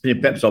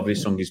 Pep's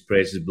obviously sung his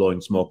praises, blowing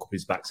smoke up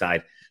his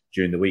backside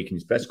during the week in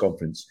his press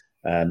conference,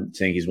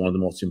 saying he's one of the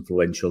most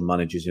influential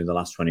managers in the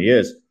last 20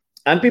 years.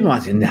 And people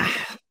might say, nah,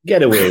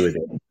 get away with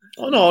it.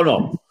 Oh,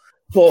 no.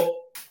 But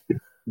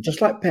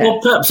just like Pep. Well,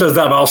 Pep says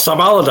that about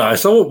Sam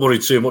Allardyce. I won't worry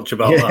too much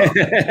about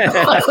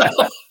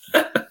that.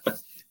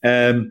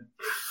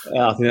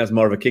 I think that's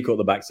more of a kick up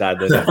the backside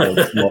than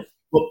that.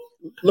 But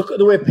look at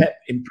the way Pep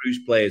improves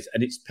players,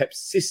 and it's Pep's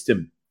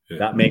system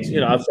that makes,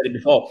 I've said it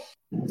before,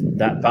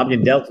 that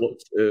Fabian Delph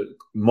looked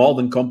more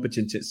than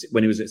competent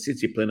when he was at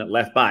City playing at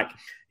left back.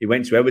 He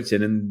went to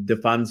Everton and the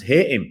fans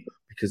hate him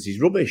because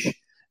he's rubbish.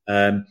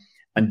 And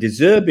De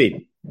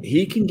Zerbi,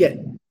 he can get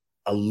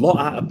a lot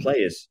out of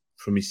players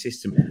from his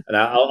system. And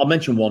I'll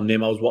mention one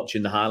name. I was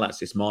watching the highlights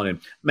this morning.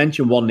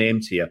 Mention one name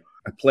to you,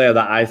 a player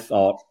that I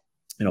thought,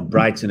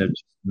 Brighton have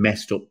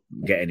messed up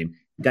getting him.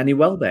 Danny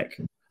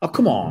Welbeck. Oh,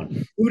 come on.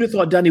 Who would have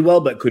thought Danny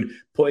Welbeck could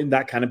put in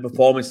that kind of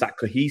performance, that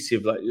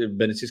cohesive, like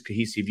Benitez's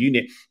cohesive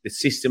unit, the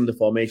system, the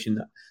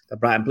formation that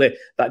Brighton play,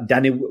 that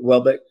Danny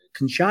Welbeck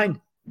can shine?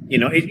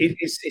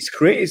 It's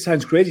crazy. It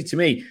sounds crazy to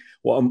me.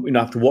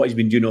 After what he's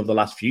been doing over the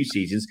last few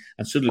seasons,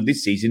 and suddenly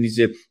this season he's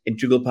an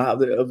integral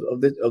part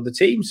of the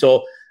team.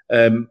 So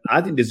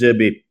I think De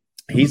Zerbi,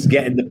 he's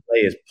getting the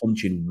players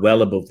punching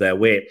well above their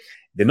weight.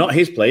 They're not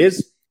his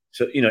players.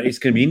 So, it's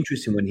going to be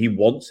interesting when he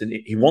wants an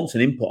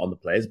input on the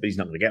players, but he's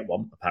not going to get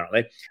one,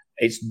 apparently.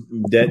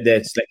 They're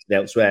selected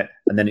elsewhere,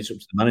 and then it's up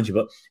to the manager.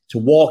 But to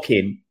walk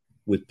in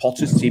with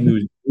Potter's team,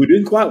 who are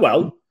doing quite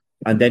well,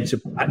 and then to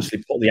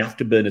actually put the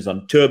afterburners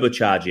on,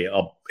 turbocharge it,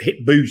 or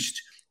hit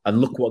boost, and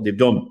look what they've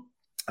done.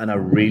 And I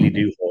really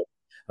do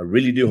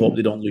hope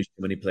they don't lose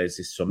too many players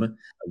this summer.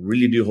 I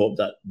really do hope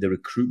that the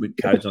recruitment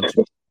carries on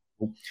to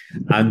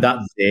and that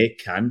they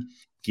can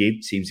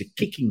give teams a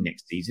kicking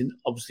next season.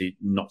 Obviously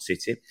not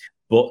City,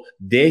 but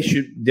they're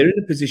in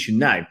a position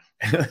now.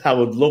 I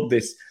would love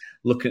this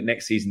looking at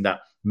next season,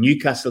 that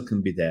Newcastle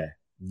can be there,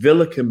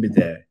 Villa can be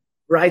there,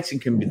 Brighton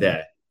can be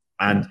there,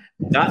 and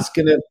that's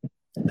going to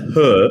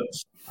hurt,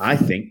 I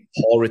think,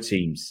 poorer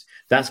teams.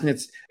 I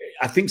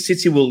think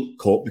City will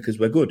cope because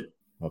we're good.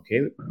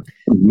 Okay,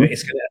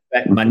 it's going to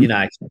affect Man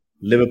United,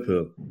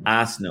 Liverpool,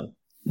 Arsenal,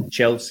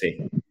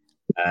 Chelsea,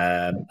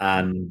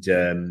 and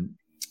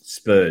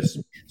Spurs.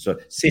 So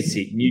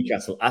City,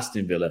 Newcastle,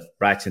 Aston Villa,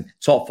 Brighton,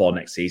 top 4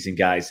 next season,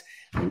 guys.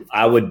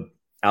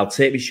 I'll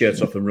take my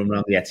shirts off and run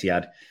around the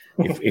Etihad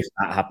if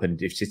that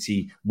happened. If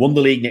City won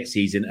the league next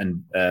season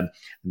and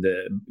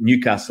the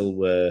Newcastle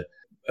were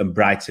and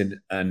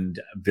Brighton and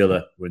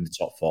Villa were in the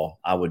top 4,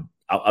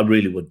 I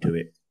really would do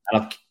it.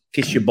 And I'll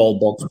kiss your ball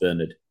box,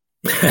 Bernard.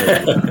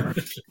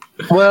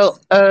 Well,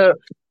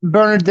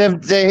 Bernard,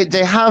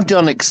 they have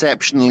done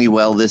exceptionally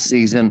well this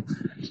season.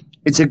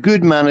 It's a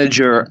good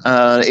manager.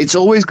 It's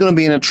always going to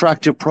be an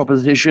attractive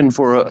proposition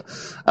for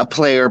a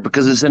player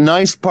because it's a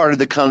nice part of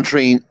the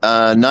country,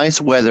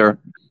 nice weather,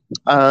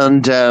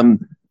 and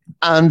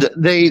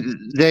they're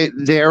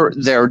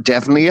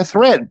definitely a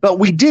threat. But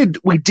we did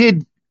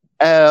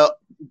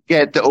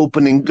get the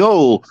opening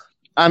goal,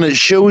 and it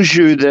shows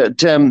you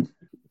that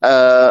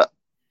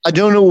I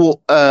don't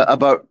know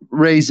about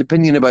Ray's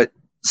opinion about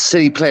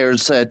City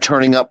players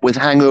turning up with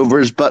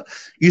hangovers, but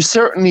you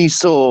certainly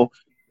saw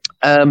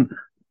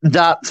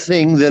that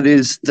thing that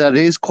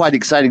is quite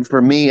exciting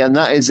for me, and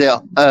that is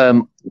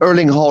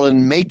Erling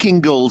Haaland making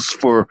goals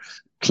for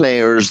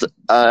players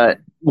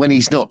when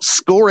he's not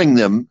scoring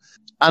them.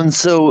 And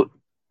so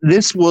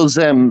this was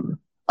a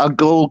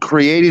goal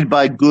created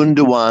by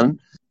Gundogan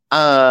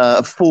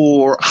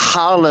for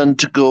Haaland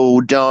to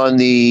go down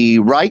the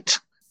right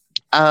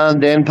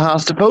and then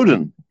pass to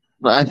Foden.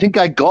 I think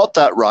I got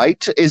that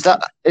right. Is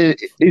that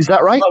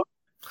right?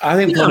 I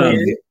think.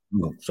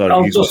 Sorry,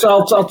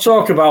 I'll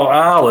talk about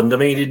Haaland. I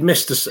mean, he'd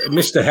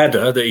missed a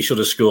header that he should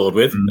have scored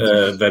with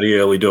very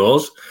early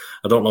doors.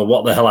 I don't know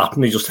what the hell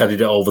happened. He just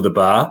headed it over the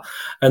bar,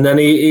 and then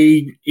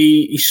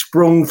he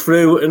sprung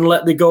through and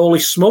let the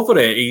goalie smother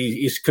it.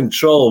 His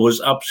control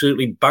was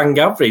absolutely bang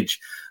average.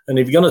 And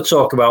if you're going to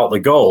talk about the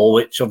goal,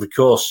 which of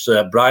course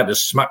Brighton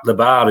has smacked the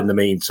bar in the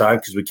meantime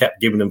because we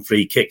kept giving them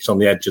free kicks on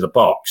the edge of the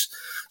box,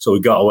 so we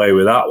got away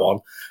with that one.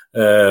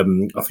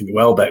 I think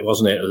Welbeck,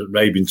 wasn't it?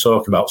 Ray been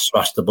talking about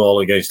smashed the ball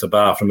against the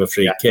bar from a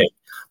free kick.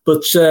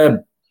 But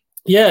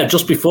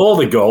just before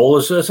the goal,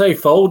 as I say,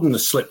 Foden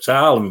slipped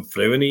Haaland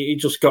through, and he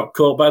just got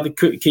caught by the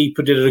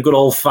keeper. Did a good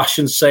old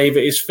fashioned save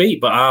at his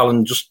feet, but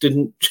Haaland just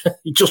didn't.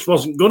 He just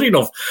wasn't good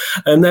enough.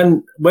 And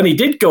then when he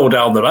did go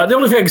down the right, the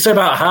only thing I can say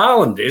about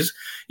Haaland is,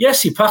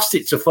 yes, he passed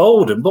it to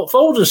Foden, but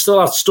Foden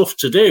still had stuff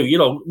to do. You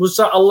know, was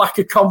that a lack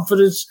of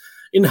confidence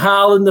in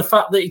Haaland, the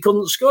fact that he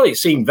couldn't score? It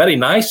seemed very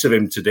nice of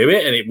him to do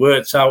it, and it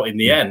worked out in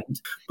the end.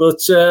 But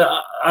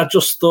I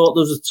just thought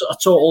there was a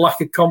total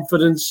lack of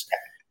confidence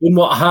in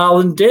what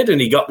Haaland did,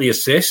 and he got the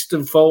assist,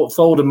 and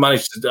Foden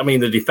managed to... I mean,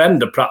 the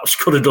defender perhaps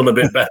could have done a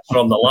bit better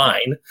on the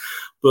line.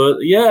 But,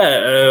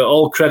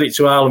 all credit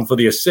to Haaland for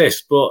the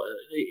assist. But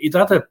he'd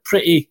had a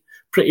pretty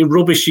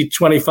rubbishy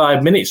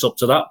 25 minutes up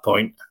to that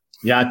point.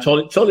 Yeah, I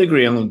totally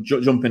agree. I'm going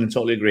to jump in and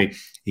totally agree.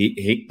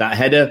 He that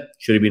header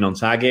should have been on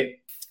target.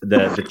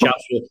 The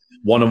chance was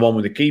 1-on-1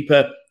 with the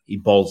keeper. He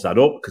balls that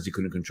up because he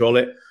couldn't control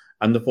it.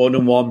 And the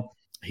 4-on-1,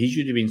 he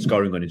should have been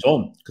scoring on his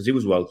own because he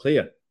was well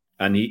clear.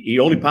 And he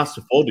only passed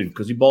to Foden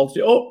because he balls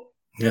it up.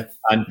 Yeah.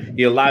 And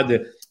he allowed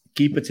the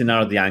keeper to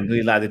narrow the angle.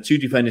 He allowed the two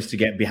defenders to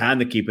get behind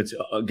the keeper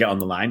to get on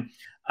the line.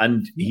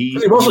 And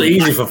it wasn't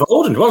easy for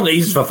Foden. It wasn't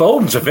easy for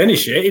Foden to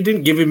finish it. He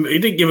didn't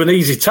give an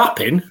easy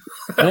tap in.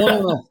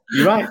 No,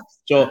 you're right.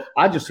 So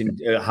I just think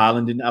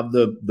Haaland didn't have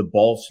the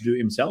balls to do it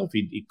himself.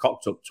 He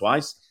cocked up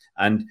twice.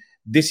 And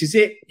this is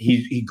it.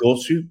 He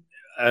goes through,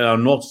 and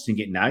I'm noticing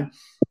it now.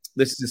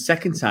 This is the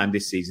second time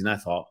this season I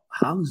thought,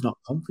 Haaland's not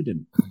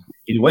confident.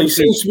 He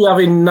seems to be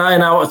having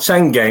 9 out of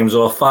 10 games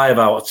or 5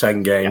 out of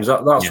 10 games.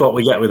 Yeah. That's what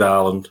we get with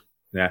Haaland.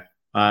 Yeah,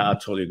 I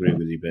totally agree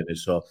with you, Bernard.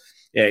 So,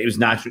 yeah, it was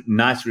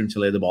nice for him to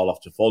lay the ball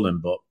off to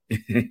Fulham, but,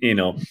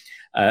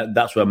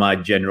 that's where my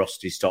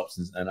generosity stops.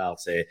 And I'll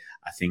say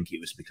I think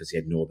it was because he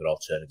had no other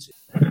alternative.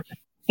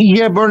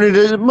 Yeah, Bernard,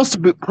 it must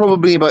have been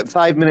probably about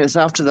 5 minutes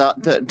after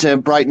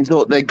that Brighton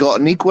thought they got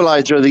an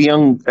equaliser, the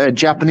young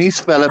Japanese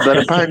fella, but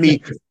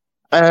apparently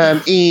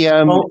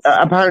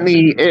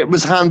apparently it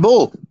was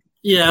handball.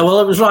 Yeah, well,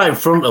 it was right in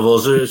front of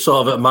us,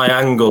 sort of at my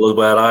angle of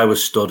where I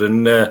was stood.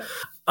 And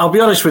I'll be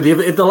honest with you,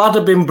 if the lad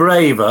had been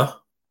braver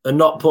and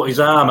not put his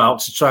arm out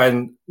to try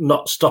and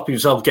not stop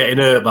himself getting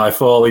hurt by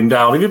falling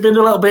down, if he'd been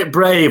a little bit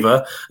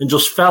braver and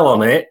just fell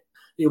on it,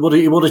 he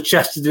would have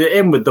chested it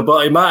in with the ball.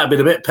 It might have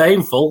been a bit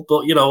painful,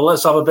 but,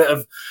 let's have a bit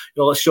of,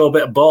 let's show a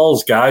bit of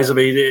balls, guys. I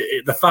mean,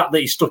 the fact that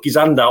he stuck his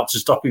hand out to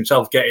stop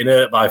himself getting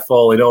hurt by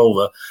falling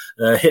over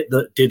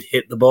did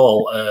hit the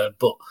ball,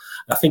 but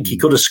I think he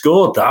could have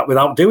scored that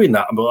without doing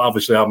that. But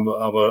obviously, I'm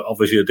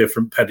obviously a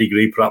different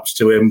pedigree perhaps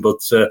to him.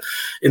 But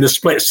in the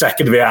split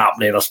second of it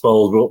happening, I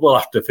suppose we'll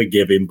have to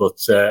forgive him. But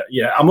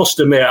I must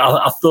admit,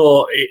 I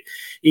thought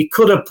he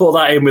could have put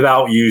that in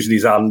without using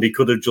his hand. He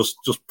could have just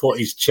put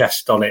his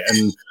chest on it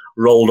and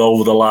rolled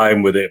over the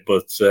line with it.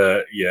 But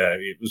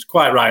it was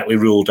quite rightly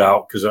ruled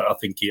out because I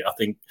think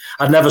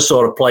I never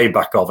saw a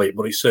playback of it,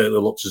 but it certainly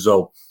looks as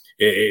though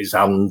his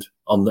hand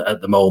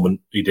at the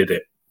moment he did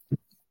it.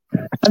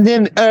 And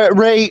then,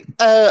 Ray,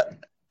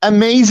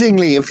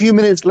 amazingly, a few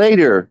minutes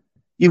later,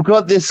 you've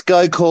got this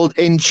guy called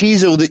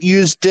Enciso that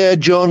used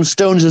John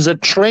Stones as a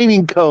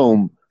training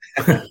comb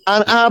and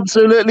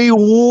absolutely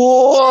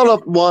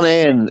walloped one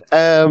in.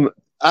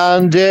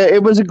 And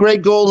it was a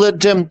great goal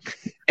that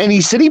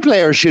any City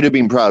player should have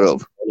been proud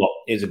of. Well,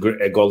 it's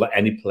a goal that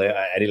any player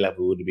at any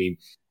level would have been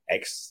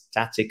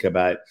ecstatic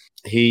about.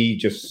 He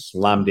just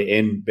slammed it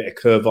in, bit of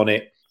curve on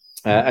it.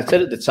 I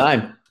said at the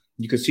time,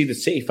 you could see the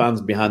City fans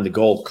behind the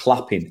goal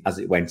clapping as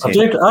it went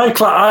in.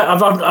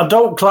 I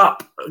don't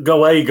clap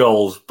away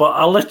goals, but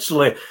I looked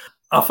at it.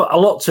 I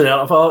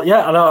thought,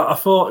 yeah, and I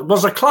thought,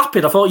 was I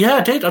clapping? I thought, yeah,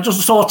 I did. I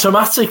just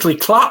automatically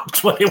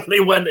clapped when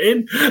it went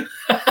in.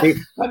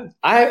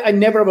 I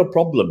never have a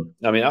problem.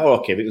 I mean,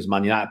 okay, if it was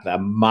Man United player, I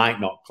might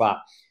not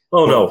clap.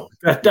 Oh, no,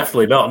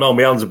 definitely not. No,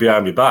 my hands are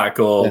behind my back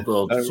or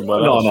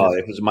somewhere else. No,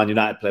 if it was a Man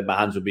United player, my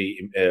hands would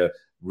be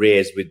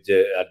raised with,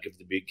 I'd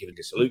giving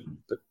a salute,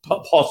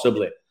 but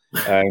possibly.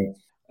 No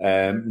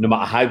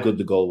matter how good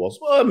the goal was.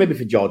 Well, maybe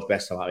for George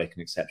Best, I might make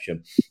an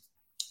exception.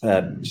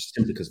 Just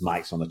simply because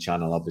Mike's on the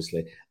channel,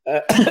 obviously.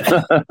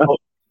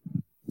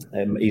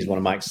 He's one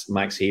of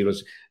Mike's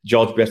heroes.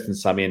 George Best and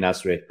Samir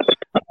Nasri,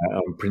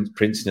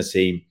 Prince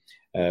Nassim,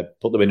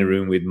 put them in a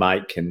room with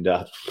Mike and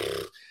a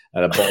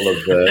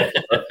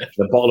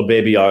bottle of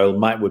baby oil.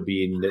 Mike would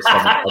be in the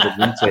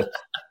 7th,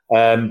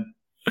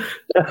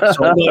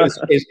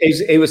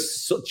 it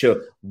was such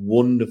a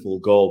wonderful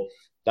goal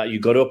that you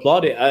got to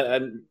applaud it.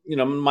 And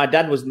my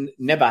dad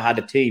never had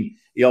a team.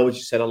 He always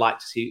just said, I like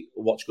to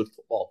watch good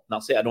football. And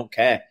that's it. I don't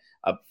care.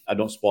 I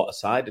don't support a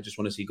side. I just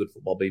want to see good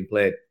football being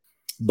played.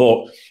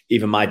 But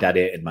even my dad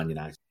hated Man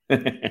United.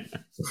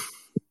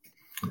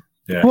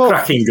 Yeah,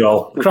 cracking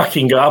goal,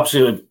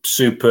 absolutely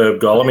superb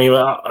goal. I mean,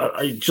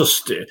 I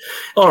just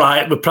all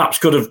right. We perhaps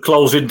could have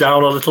closed it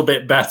down a little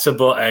bit better,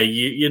 but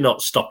you're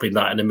not stopping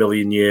that in a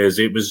million years.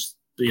 It was,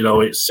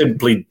 it's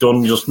simply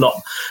done. Just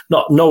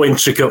no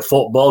intricate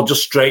football,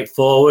 just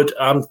straightforward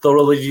and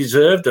thoroughly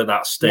deserved at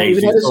that stage.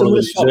 It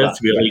thoroughly deserved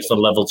to be at least on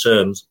level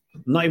terms.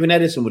 Not even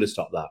Edison would have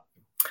stopped that.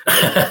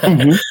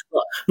 Mm-hmm.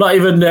 Not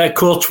even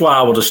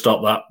Courtois would have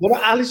stopped that. What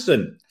about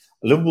Alisson?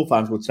 Liverpool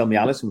fans would tell me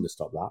Alisson would have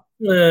stopped that.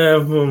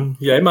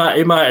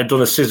 He might have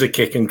done a scissor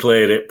kick and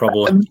cleared it,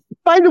 probably.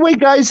 By the way,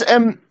 guys,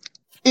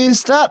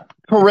 is that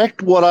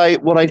correct? What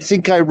I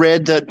think I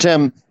read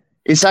that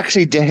it's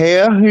actually De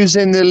Gea who's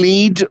in the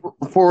lead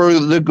for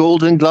the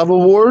Golden Glove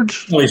Award.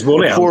 Well, he's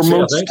won it.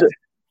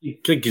 I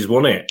think he's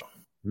won it.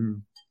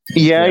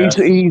 Yeah,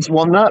 he's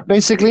won that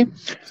basically.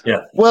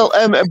 Yeah. Well,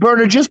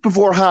 Bernard, just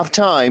before half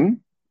time,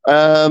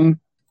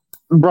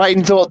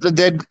 Brighton thought that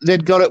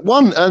they'd got it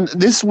won, and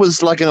this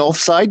was like an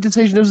offside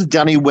decision. It was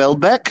Danny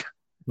Welbeck.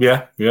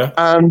 Yeah.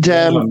 And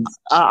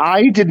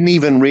I didn't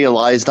even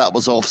realize that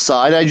was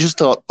offside. I just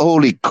thought,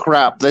 holy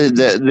crap,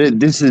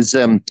 this is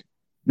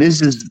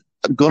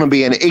going to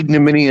be an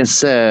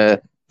ignominious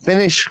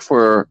finish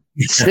for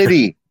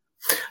City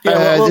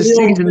this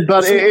season,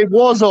 but it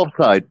was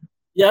offside.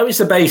 Yeah, it's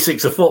the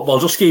basics of football.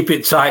 Just keep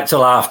it tight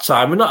till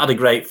half-time. We've not had a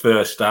great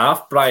first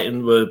half.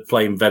 Brighton were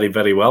playing very,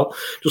 very well.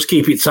 Just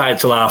keep it tight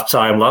till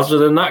half-time, lads.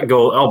 And then that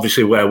goal,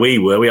 obviously where we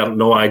were, we had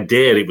no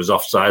idea it was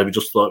offside. We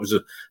just thought it was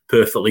a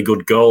perfectly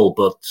good goal,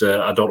 but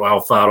I don't know how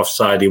far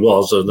offside he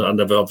was. And I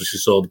never obviously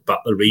saw the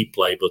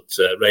replay, but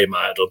Ray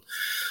might have done.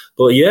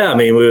 But yeah, I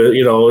mean,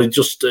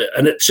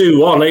 and at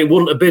 2-1, it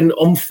wouldn't have been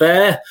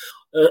unfair.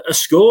 A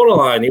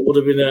scoreline, it would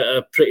have been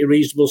a pretty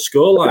reasonable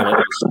scoreline at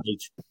this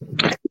stage.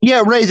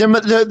 Yeah, Ray, there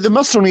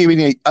must only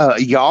be a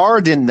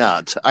yard in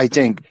that, I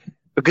think,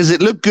 because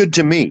it looked good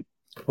to me.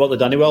 What, the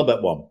Danny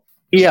Welbeck one?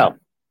 Yeah.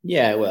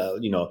 Yeah, well,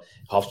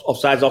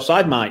 offside's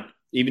offside, Mike,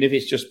 even if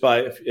it's just by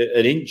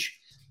an inch,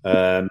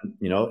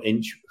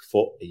 inch,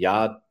 foot, a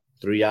yard,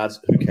 3 yards,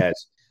 who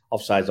cares?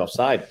 Offside's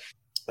offside.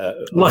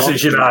 Unless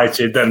it's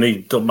United, then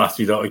it doesn't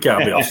matter. It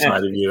can't be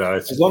offside in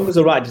United. As long as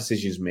the right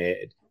decision's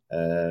made.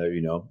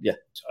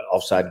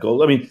 Offside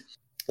goal. I mean,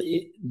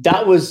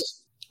 that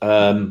was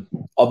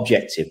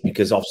objective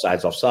because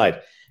offside's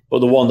offside. But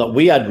the one that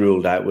we had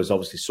ruled out was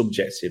obviously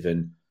subjective,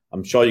 and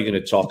I'm sure you're going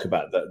to talk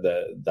about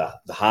the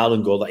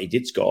Haaland goal that he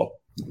did score.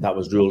 That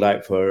was ruled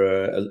out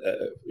for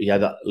he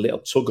had that little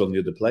tug on the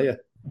other player.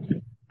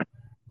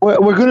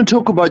 Well, we're going to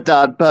talk about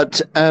that,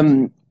 but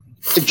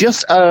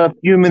just a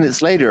few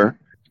minutes later,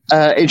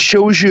 it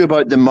shows you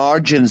about the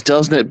margins,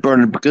 doesn't it,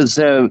 Bernard? Because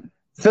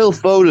Phil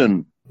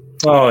Foden.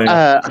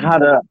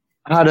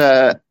 Had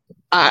a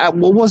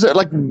what was it,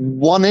 like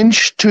 1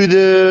 inch to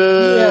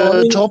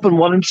the top and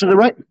 1 inch to the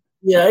right?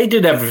 Yeah, he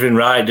did everything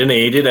right, didn't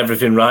he? He did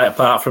everything right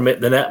apart from hit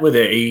the net with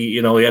it. He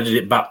headed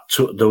it back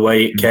to the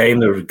way it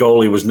came. The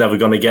goalie was never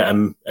going to get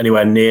him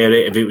anywhere near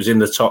it if it was in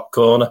the top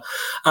corner,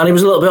 and he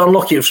was a little bit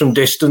unlucky from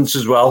distance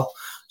as well.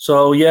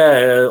 So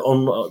yeah,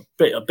 a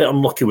bit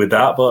unlucky with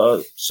that, but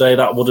I'd say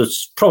that would have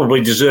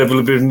probably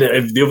deservedly been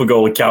if the other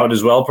goal had counted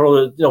as well.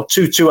 Probably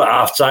 2-2 at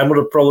half time would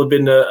have probably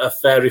been a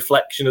fair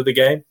reflection of the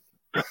game.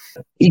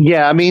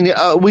 Yeah, I mean,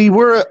 we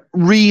were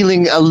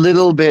reeling a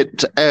little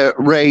bit,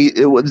 Ray.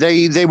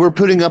 They were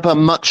putting up a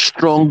much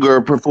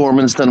stronger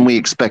performance than we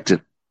expected.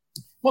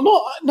 Well,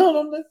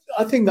 no.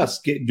 I think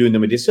that's doing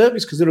them a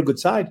disservice because they're a good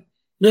side.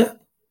 Yeah,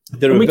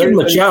 we give them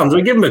a chance.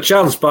 We give them a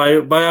chance by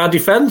our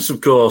defence,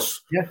 of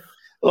course. Yeah.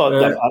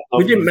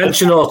 We didn't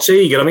mention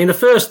Ortega. I mean, the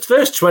first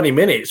 20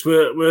 minutes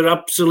were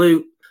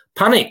absolute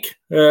panic.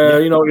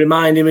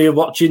 Reminding me of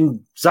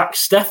watching Zach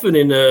Steffen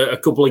in a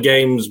couple of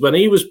games when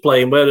he was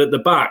playing, where at the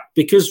back,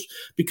 because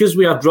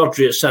we had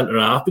Rodri at centre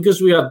half,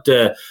 because we had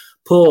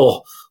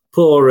poor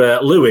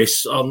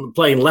Lewis on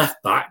playing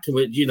left back.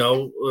 Which,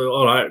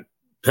 all right,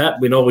 Pep,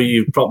 we know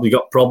you've probably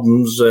got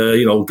problems.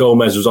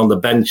 Gomez was on the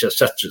bench,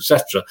 etc.,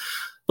 etc.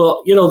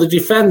 But, the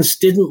defence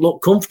didn't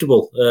look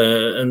comfortable.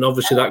 And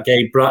obviously that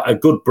gave a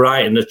good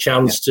Brighton a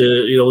chance to,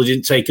 they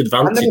didn't take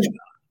advantage.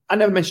 I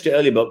never mentioned it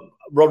earlier, but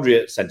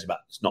Rodri at centre-back,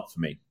 it's not for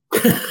me.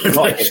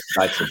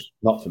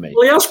 Not for me.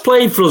 Well, he has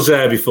played for us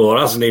there before,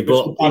 hasn't he?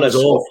 But he was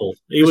awful.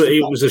 He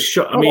was a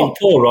shot. I mean,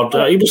 poor Rod.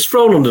 He was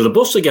thrown under the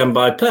bus again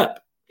by Pep.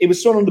 He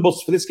was thrown under the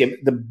bus for this game.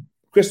 The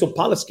Crystal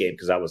Palace game,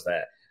 because I was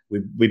there.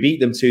 We beat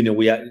them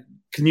 2-0.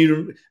 Can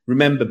you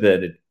remember,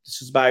 Bernard? This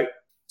was about...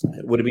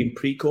 It would have been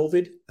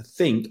pre-COVID, I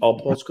think, or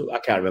post-COVID. I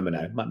can't remember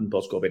now. It might have been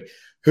post-COVID.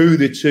 Who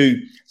the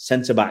two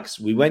centre-backs?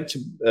 We went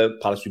to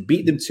Palace. We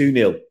beat them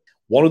 2-0.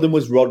 One of them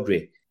was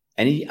Rodri.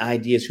 Any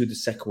ideas who the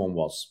second one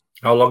was?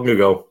 How long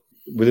ago?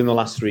 Within the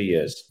last 3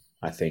 years,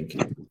 I think.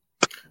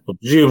 Well,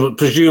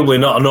 presumably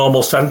not a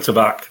normal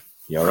centre-back.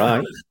 You're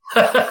right.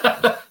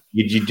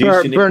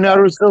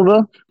 Bernardo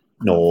Silva?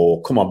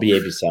 No, come on,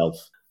 behave yourself.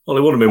 Well,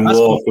 it would have been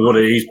Walker, would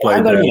it? He's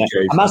played there.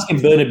 I'm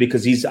asking Bernard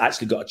because he's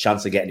actually got a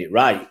chance of getting it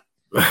right.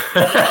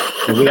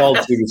 With all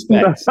due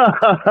respect.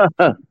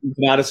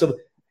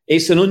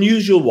 It's an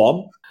unusual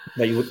one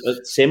that you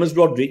would, same as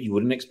Rodri, you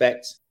wouldn't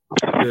expect.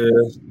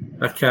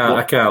 I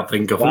can't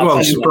think of. Go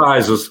on,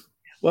 surprise us.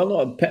 Well,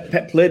 no,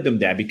 Pep played them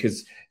there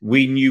because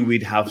we knew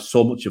we'd have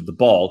so much of the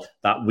ball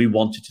that we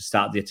wanted to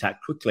start the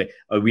attack quickly.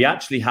 We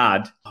actually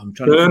had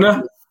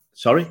Fernandinho.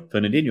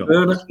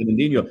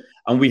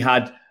 And we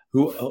had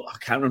I'm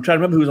trying to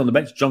remember who was on the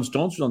bench. John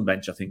Stones was on the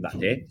bench, I think, that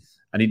day.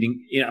 And he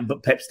didn't.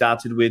 But Pep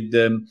started with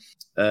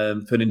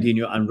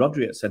Fernandinho and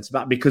Rodri at centre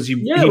back because he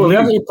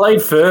played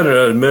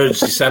Ferner an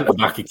emergency centre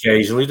back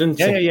occasionally, didn't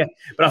he? Yeah.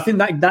 But I think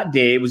that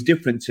day it was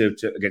different to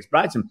against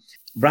Brighton.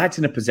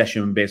 Brighton are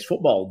possession-based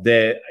football.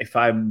 They're, if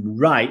I'm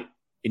right,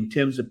 in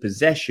terms of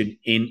possession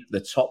in the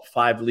top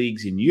 5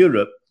 leagues in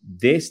Europe,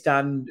 they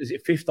stand, is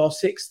it 5th or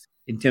 6th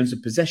in terms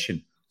of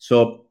possession?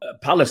 So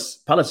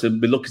Palace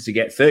would be looking to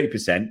get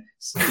 30%.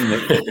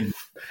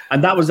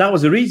 And that was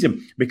the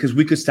reason, because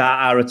we could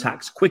start our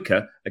attacks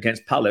quicker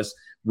against Palace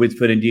with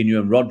Fernandinho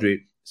and Rodri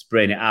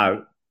spraying it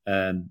out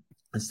and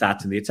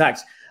starting the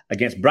attacks.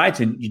 Against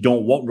Brighton, you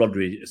don't want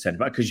Rodri at centre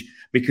back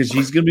because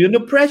he's going to be under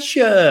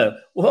pressure.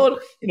 Well,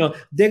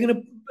 they're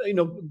going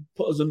to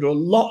put us under a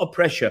lot of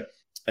pressure,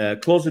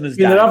 closing us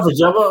down.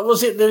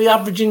 Was it they're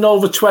averaging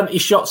over 20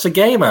 shots a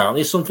game, aren't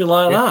they? Something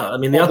like that. I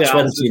mean, they had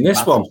 20 in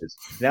this one.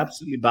 They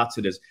absolutely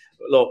battered us.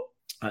 Look,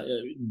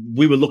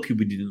 we were lucky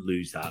we didn't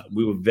lose that.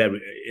 We were at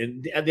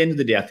the end of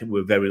the day, I think we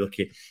were very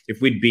lucky.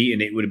 If we'd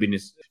beaten it, it would have been a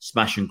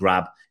smash and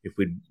grab if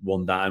we'd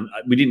won that. And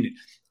we didn't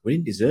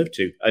deserve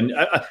to. And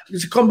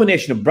it's a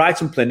combination of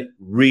Brighton playing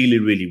really,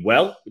 really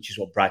well, which is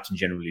what Brighton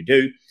generally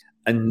do,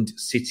 and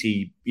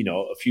City,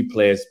 a few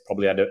players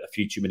probably had a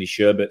few too many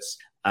sherbets,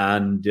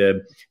 and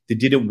they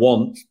didn't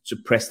want to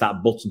press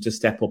that button to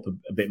step up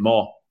a bit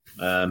more.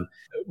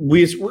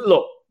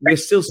 We're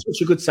still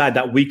such a good side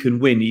that we can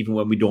win even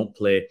when we don't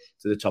play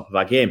to the top of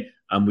our game,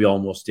 and we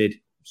almost did.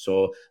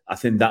 So I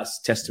think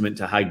that's testament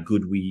to how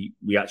good we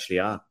actually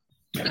are.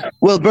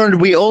 Well, Bernard,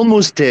 we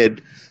almost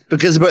did,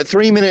 because about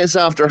 3 minutes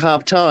after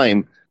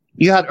half-time,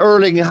 you had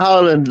Erling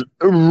Haaland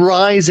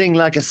rising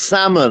like a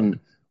salmon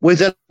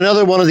with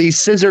another one of these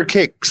scissor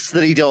kicks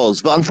that he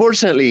does. But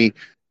unfortunately,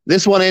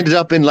 this one ended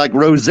up in like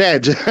row Z.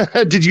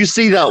 Did you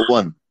see that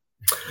one?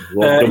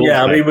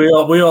 Yeah, I mean, we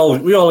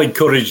all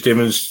encouraged him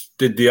and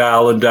did the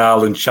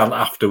Haaland chant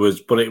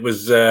afterwards, but it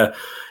was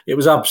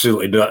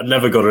absolutely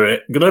never going to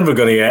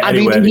get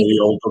anywhere near the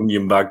old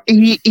onion bag.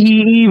 He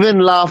even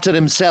laughed at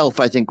himself,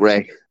 I think,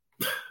 Ray.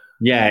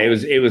 Yeah, it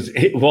was.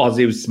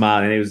 He was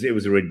smiling. It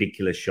was a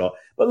ridiculous shot.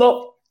 But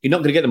look, you're not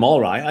going to get them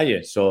all right, are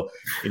you? So,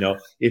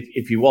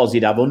 if he was,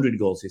 he'd have 100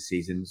 goals this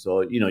season.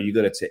 So, you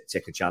got to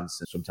take a chance.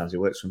 And sometimes it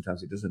works,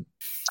 sometimes it doesn't.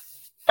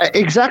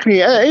 Exactly.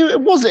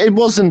 It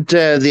wasn't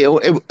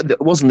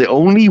the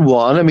only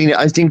one. I mean,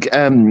 I think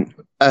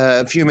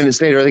a few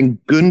minutes later, I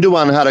think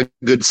Gundogan had a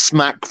good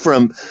smack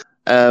from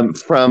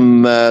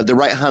the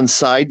right hand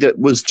side that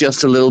was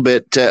just a little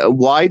bit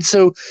wide.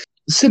 So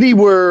City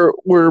were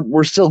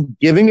still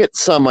giving it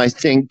some, I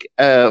think,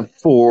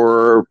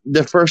 for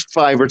the first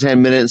 5 or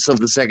 10 minutes of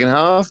the second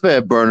half.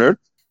 Bernard.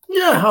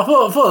 Yeah, I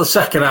thought the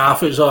second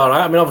half it was all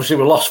right. I mean, obviously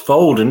we lost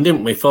Foden,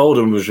 didn't we?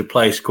 Foden was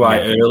replaced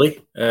quite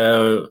early.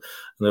 And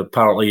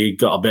apparently he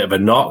got a bit of a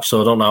knock, so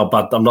I don't know how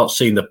bad. I'm not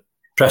seeing the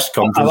press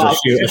conference. I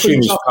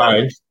assume he's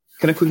fine.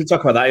 Can I quickly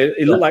talk about that?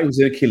 It looked like it was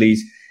an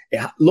Achilles.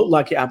 It looked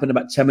like it happened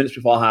about 10 minutes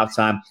before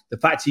halftime. The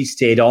fact he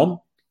stayed on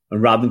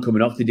and rather than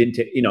coming off, they didn't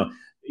take,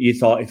 you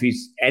thought if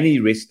he's any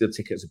risk, they'll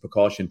take it as a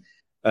precaution.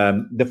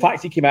 The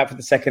fact he came out for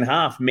the second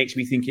half makes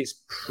me think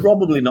it's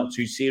probably not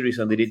too serious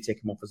and they did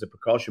take him off as a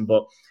precaution.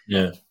 But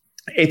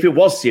if it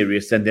was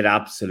serious, then they're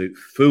absolute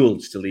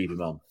fools to leave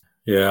him on.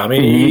 Yeah, I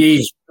mean,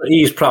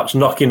 he's perhaps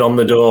knocking on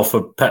the door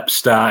for Pep's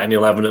starting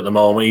 11 at the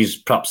moment. He's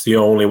perhaps the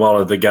only one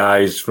of the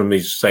guys from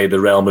the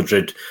Real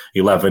Madrid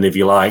 11, if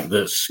you like,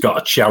 that's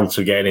got a chance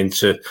of getting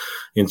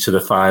into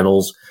the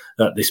finals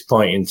at this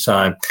point in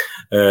time.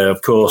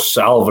 Of course,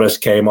 Alvarez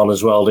came on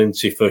as well, didn't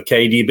he, for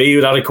KDB,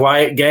 who had a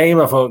quiet game.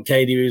 I thought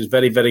KDB was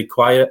very, very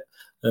quiet.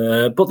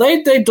 But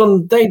they'd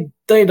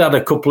had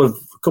a couple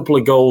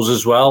of goals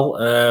as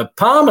well.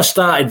 Palmer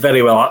started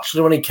very well,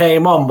 actually, when he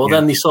came on, but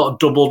then they sort of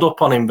doubled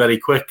up on him very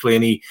quickly,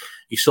 and he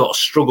sort of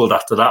struggled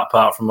after that,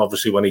 apart from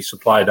obviously when he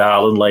supplied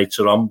Ireland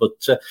later on.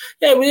 But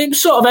it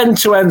was sort of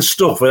end-to-end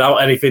stuff without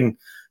anything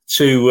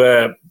too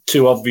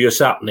obvious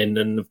happening.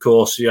 And of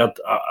course,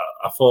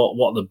 I thought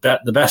what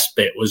the best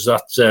bit was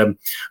that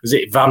was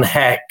it Van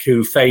Heck,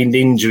 who feigned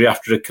injury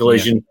after a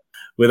collision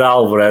with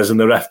Alvarez, and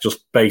the ref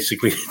just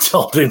basically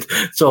told him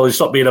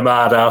stop being a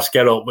mad ass,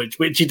 get up,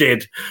 which he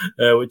did,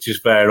 which is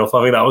fair enough.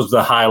 I think that was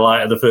the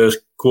highlight of the first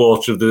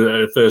quarter of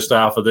the first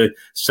half of the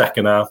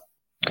second half.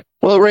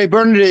 Well, Ray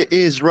Bernard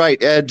is right.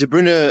 De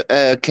Bruyne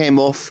came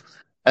off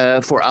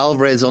for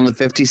Alvarez on the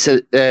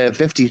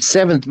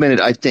 57th minute,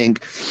 I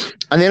think,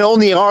 and then on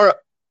the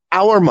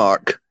hour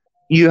mark,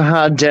 you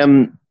had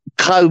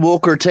Kyle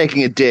Walker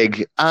taking a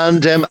dig,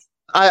 and this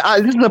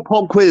is a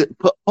pop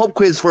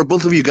quiz for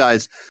both of you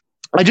guys.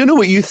 I don't know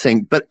what you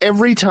think, but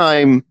every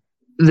time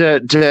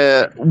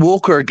that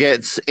Walker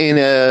gets in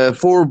a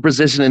forward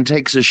position and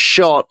takes a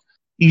shot,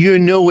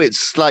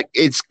 it's like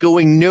it's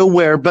going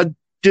nowhere. But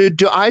do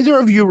either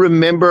of you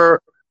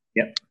remember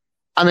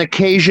an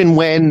occasion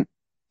when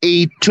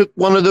he took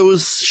one of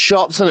those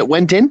shots and it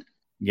went in?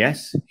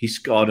 Yes, he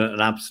scored an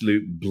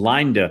absolute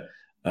blinder.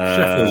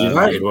 Sheffield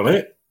United, wasn't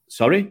it?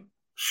 Sorry?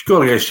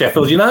 Scored against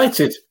Sheffield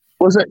United.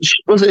 Was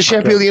it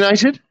Sheffield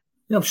United?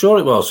 Yeah, I'm sure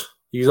it was.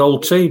 His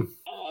old team.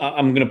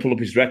 I'm going to pull up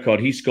his record.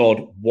 He scored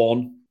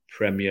one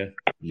Premier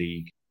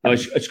League. No, he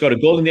scored a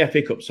goal in the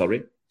FA Cup, sorry.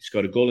 He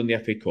scored a goal in the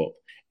FA Cup.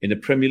 In the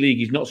Premier League,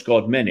 he's not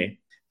scored many.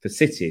 For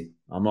City,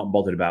 I'm not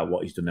bothered about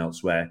what he's done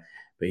elsewhere.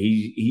 But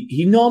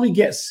he normally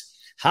gets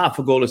half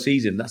a goal a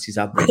season. That's his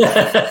average. I'll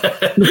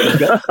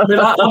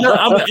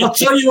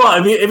tell you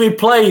what, if he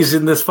plays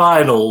in this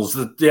finals,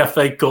 the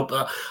FA Cup,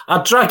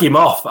 I'd drag him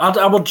off.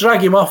 I would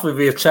drag him off if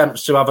he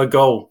attempts to have a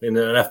goal in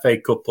an FA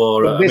Cup.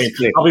 I'll be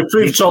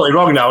proved totally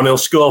wrong now and he'll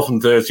score from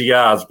 30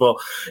 yards. But,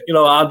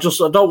 I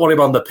don't want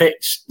him on the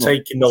pitch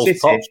taking those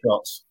pop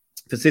shots.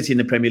 For City in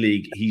the Premier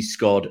League, he's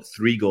scored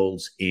 3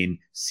 goals in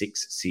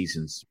 6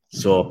 seasons.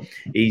 So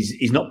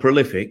he's not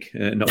prolific.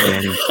 Not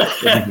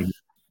any.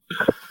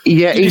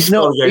 Yeah, he's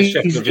not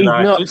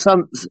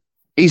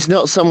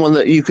someone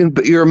that you can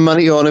put your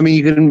money on. I mean,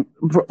 you can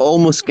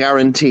almost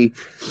guarantee.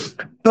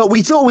 But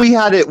we thought we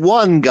had it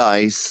won,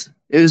 guys.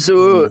 It was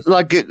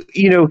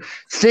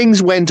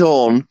things went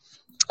on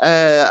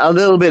a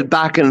little bit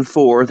back and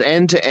forth,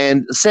 end to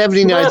end.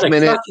 79th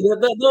minute.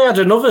 They had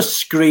another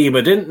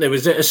screamer, didn't they?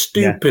 Was it a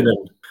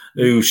Stupinen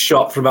who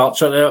shot from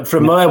outside?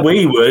 From where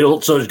we were, it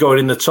looked like it was going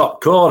in the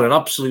top corner, an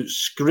absolute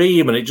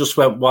scream, and it just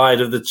went wide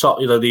of the top,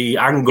 the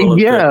angle.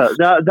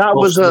 That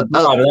was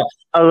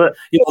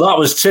that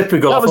was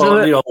typical.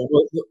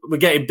 We're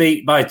getting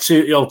beat by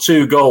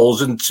two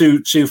goals and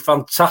two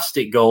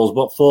fantastic goals,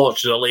 but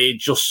fortunately, it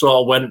just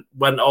sort of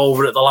went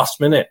over at the last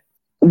minute.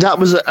 That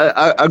was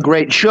a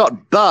great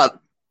shot, but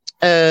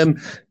to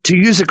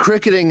use a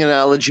cricketing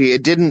analogy,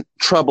 it didn't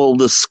trouble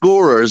the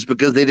scorers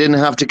because they didn't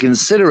have to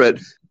consider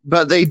it,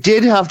 but they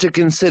did have to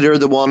consider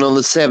the one on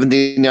the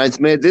 79th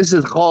minute. This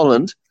is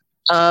Holland,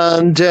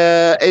 and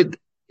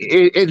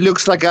it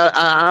looks like an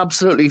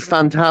absolutely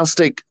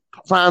fantastic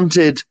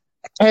planted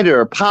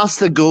header past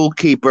the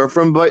goalkeeper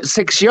from about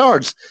 6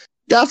 yards.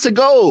 That's a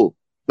goal,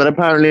 but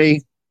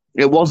apparently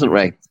it wasn't,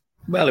 Ray.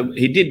 Well,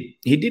 he did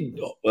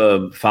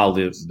foul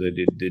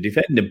the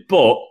defender,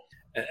 but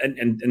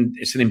and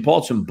it's an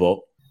important but.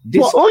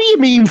 What do you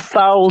mean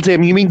fouled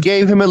him? You mean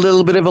gave him a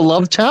little bit of a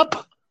love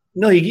tap?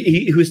 No,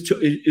 he was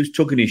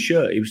tugging his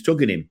shirt. He was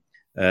tugging him.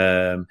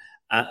 And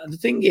the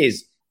thing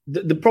is,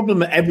 the problem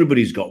that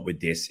everybody's got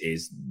with this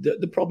is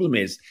the problem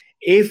is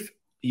if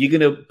you're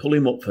going to pull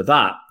him up for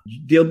that,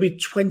 there'll be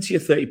 20 or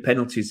 30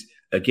 penalties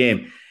a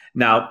game.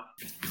 Now,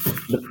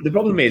 the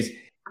problem is,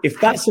 if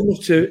that's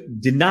enough to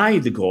deny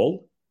the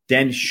goal,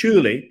 then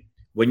surely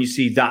when you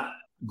see that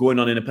going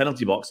on in a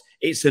penalty box,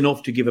 it's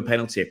enough to give a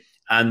penalty.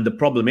 And the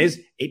problem is,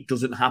 it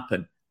doesn't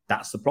happen.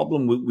 That's the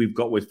problem we've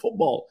got with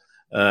football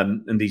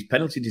and these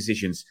penalty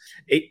decisions.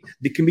 They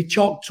can be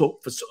chalked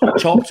off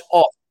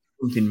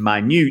something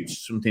minute,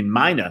 something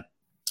minor,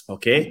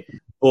 okay?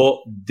 But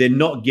they're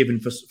not given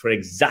for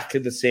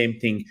exactly the same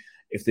thing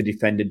if the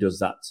defender does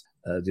that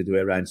the other way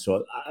around.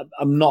 So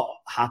I'm not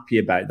happy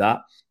about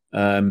that.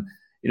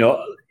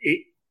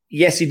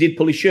 Yes, he did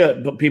pull his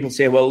shirt, but people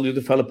say, well, the other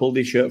fella pulled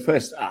his shirt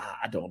first.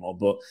 I don't know,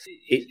 but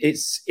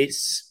it's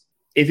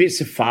if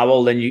it's a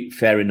foul, then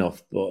fair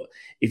enough. But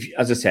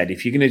as I said,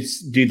 if you're going to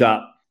do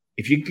that,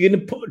 if you're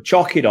going to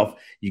chalk it off,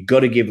 you've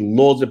got to give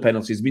loads of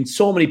penalties. There's been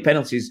so many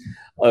penalties,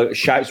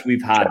 shouts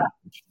we've had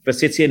for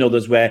City and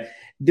others where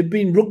they've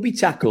been rugby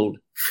tackled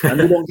And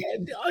they won't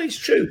get. It's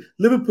true.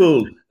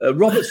 Liverpool,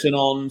 Robertson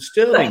on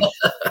Sterling.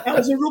 That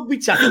was a rugby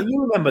tackle.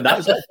 You remember that? It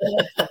was like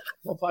 4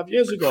 or 5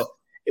 years ago.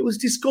 It was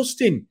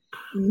disgusting.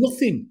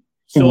 Nothing.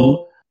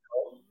 So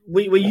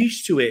we're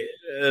used to it.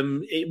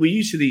 We're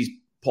used to these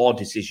poor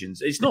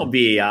decisions. It's not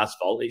VAR's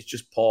fault. It's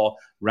just poor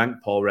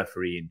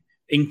refereeing,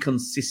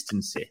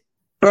 inconsistency.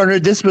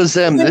 Bernard, this was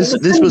very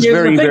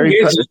funny.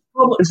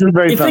 This is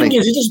very funny. The thing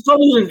is,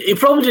 he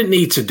probably didn't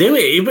need to do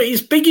it, but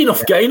he's big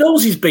enough. He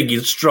knows he's big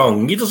and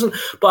strong. He doesn't.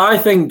 But I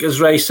think, as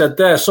Ray said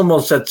there,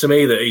 someone said to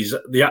me that he's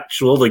the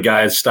actual other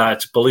guy had started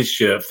to pull his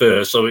shirt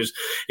first, so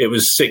it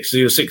was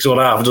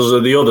 6.5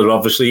 dozen the other.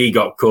 Obviously, he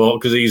got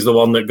caught because he's the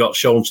one that got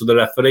shown to the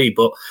referee.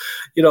 But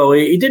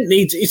he didn't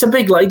need to. He's a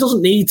big lad. He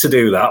doesn't need to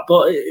do that.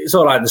 But it's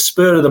all right. In the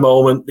spur of the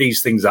moment,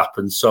 these things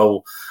happen.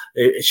 So.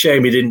 It's a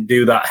shame he didn't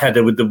do that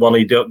header with the one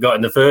he got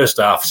in the first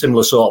half,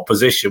 similar sort of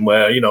position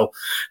where,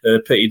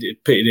 Pity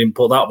didn't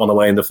put that one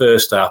away in the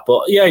first half.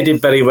 But yeah, he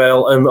did very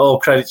well. And all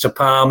credit to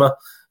Palmer.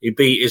 He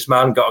beat his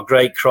man, got a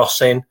great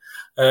cross in.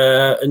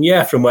 And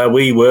yeah, from where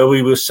we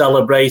were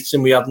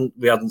celebrating. We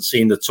hadn't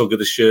seen the tug of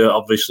the shirt,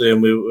 obviously,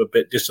 and we were a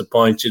bit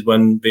disappointed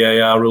when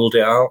VAR ruled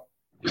it out.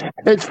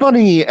 It's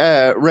funny,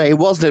 Ray,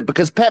 wasn't it?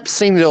 Because Pep's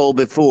seen it all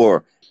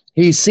before.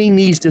 He's seen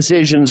these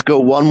decisions go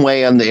one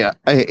way and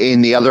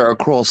in the other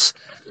across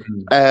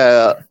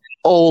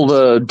all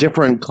the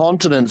different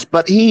continents,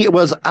 but he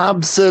was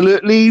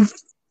absolutely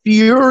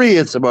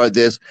furious about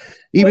this.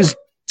 He was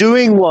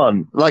doing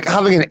one, like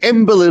having an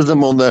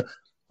embolism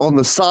on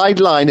the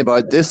sideline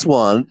about this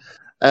one.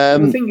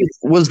 The thing is,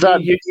 was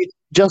that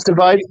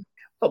justified?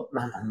 Oh,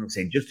 I'm not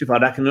saying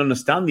justified. I can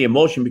understand the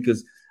emotion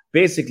because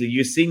basically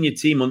you've seen your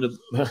team under,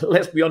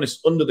 let's be honest,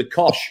 under the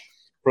cosh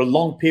for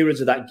long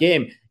periods of that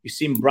game. You've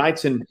seen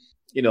Brighton,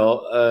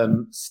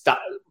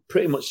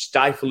 pretty much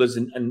stifle us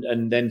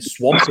and then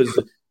swamp us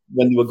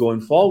when they were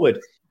going forward.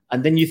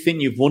 And then you think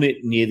you've won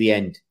it near the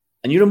end.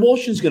 And your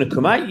emotion's going to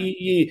come out.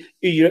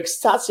 You're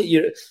ecstatic.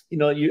 You're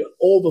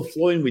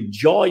overflowing with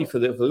joy for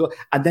the goal.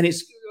 And then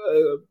it's,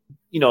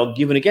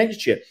 given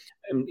against you.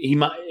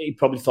 He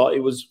probably thought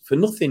it was for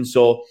nothing.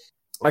 So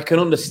I can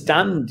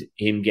understand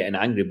him getting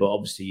angry, but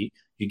obviously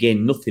you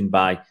gain nothing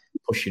by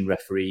pushing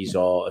referees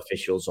or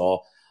officials or,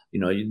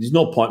 there's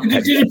no point.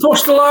 Did he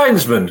push the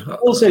linesman?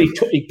 Also,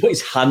 he put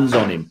his hands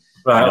on him.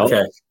 Right,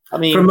 okay. I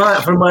mean, from my,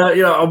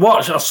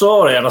 I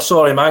saw it and I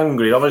saw him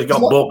angry. Obviously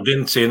got bugged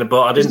into it,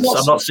 but I'm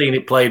not seeing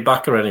it played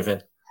back or anything.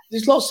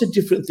 There's lots of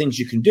different things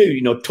you can do.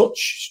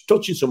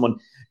 Touching someone.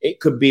 It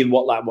could be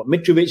what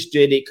Mitrovic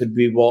did. It could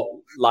be what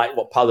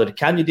Paolo Di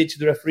Canio did to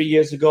the referee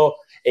years ago.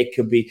 It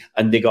could be,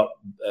 and they got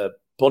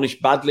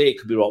punished badly. It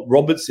could be what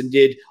Robertson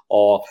did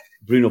or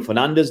Bruno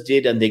Fernandes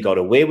did, and they got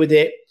away with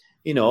it.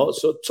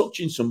 So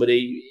touching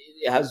somebody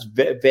has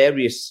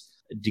various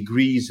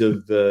degrees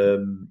of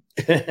the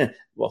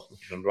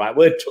right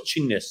word,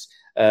 touchingness.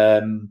 I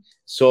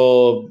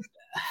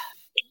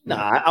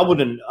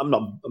wouldn't. I'm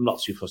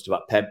not too fussed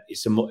about Pep.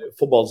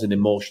 Football's an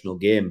emotional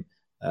game.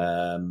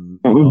 As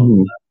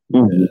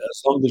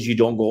long as you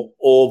don't go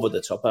over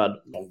the top, I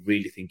don't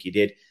really think he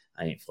did.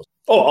 I ain't fussed.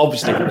 Oh,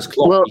 obviously, if it was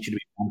Klopp, he should have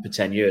been on for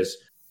 10 years.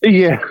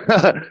 Yeah.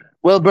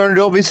 Well, Bernard,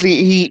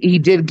 obviously he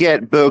did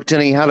get booked,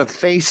 and he had a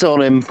face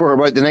on him for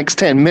about the next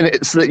 10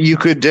 minutes that you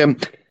could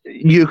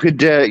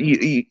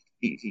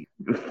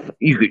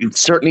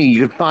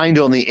find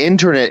on the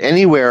internet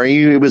anywhere.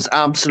 He was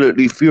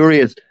absolutely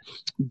furious.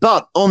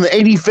 But on the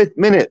 85th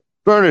minute,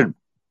 Bernard,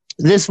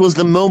 this was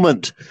the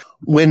moment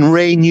when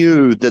Ray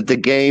knew that the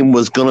game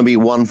was going to be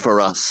won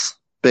for us.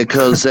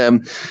 Because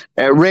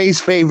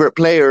Ray's favourite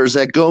players,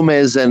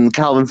 Gomez and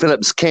Calvin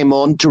Phillips, came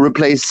on to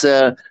replace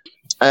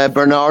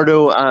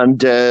Bernardo and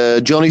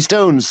Johnny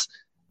Stones.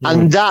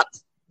 And that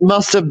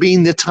must have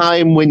been the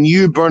time when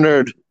you,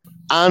 Bernard,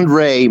 and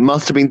Ray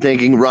must have been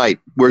thinking, right,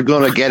 we're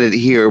going to get it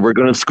here. We're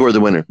going to score the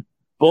winner.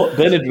 But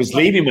Bernard was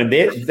leaving when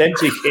them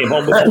two came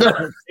on.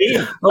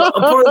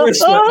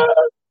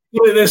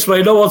 Put it this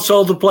way, no one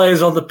told the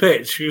players on the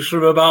pitch, because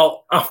from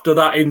about after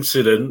that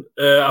incident,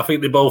 I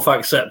think they both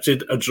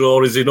accepted a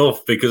draw is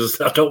enough,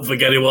 because I don't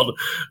think anyone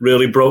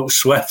really broke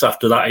sweat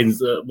after that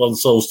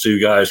once those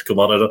two guys come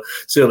on.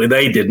 Certainly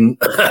they didn't.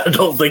 I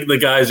don't think the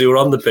guys who were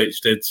on the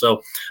pitch did.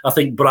 So I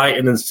think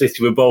Brighton and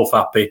City were both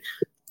happy.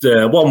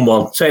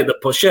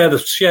 1-1,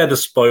 share the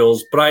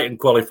spoils. Brighton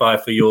qualify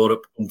for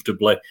Europe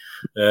comfortably.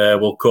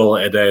 We'll call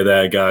it a day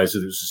there, guys.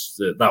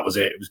 That was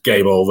it. It was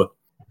game over.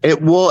 It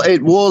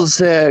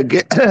was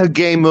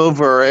game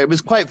over. It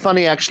was quite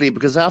funny, actually,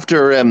 because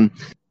after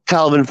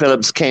Calvin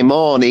Phillips came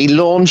on, he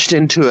launched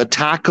into a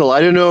tackle.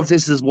 I don't know if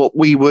this is what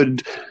we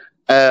would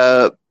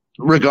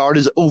regard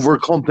as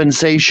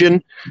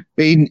overcompensation.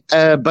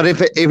 But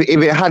if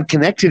it had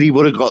connected, he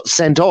would have got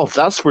sent off,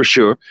 that's for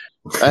sure.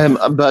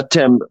 But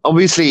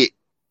obviously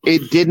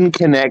it didn't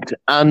connect,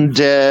 and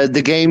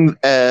the game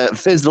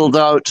fizzled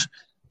out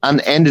and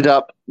ended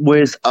up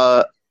with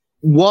a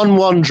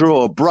 1-1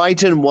 draw.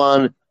 Brighton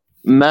won,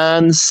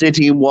 Man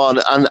City won,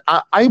 and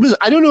I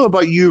don't know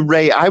about you,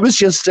 Ray. I was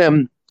just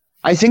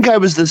I think I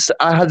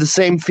had the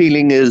same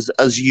feeling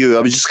as you.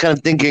 I was just kind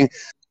of thinking,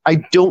 I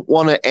don't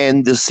want to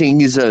end the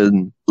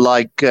season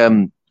like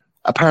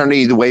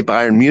apparently the way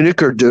Bayern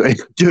Munich are doing,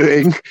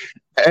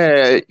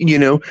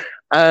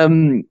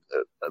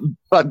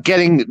 but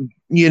getting,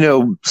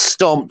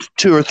 stomped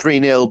 2 or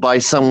 3-0 by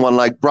someone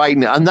like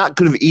Brighton, and that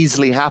could have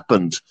easily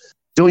happened,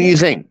 don't you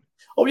think?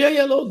 Oh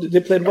yeah, look, they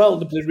played well.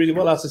 They played really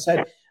well, as I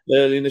said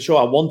earlier in the show.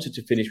 I wanted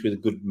to finish with a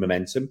good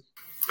momentum,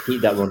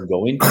 keep that run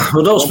going.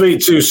 Well, don't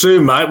speak too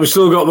soon, mate. We've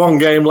still got 1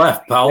 game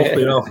left, pal.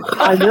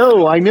 I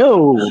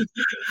know.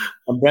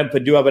 And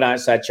Brentford do have an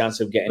outside chance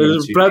of getting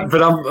into.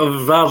 Brentford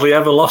have hardly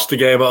ever lost a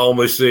game at home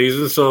this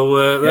season,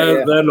 so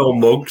they're no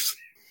mugs.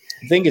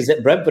 The thing is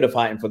that Brentford are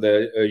fighting for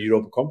the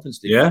Europa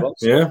Conference League as well.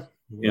 So,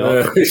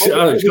 it's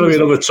going to be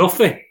another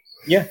toughie.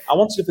 Yeah, I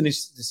wanted to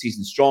finish the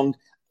season strong.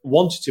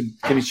 Wanted to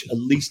finish at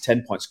least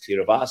 10 points clear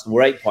of Arsenal.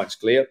 We're 8 points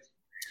clear.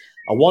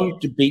 I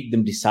want to beat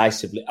them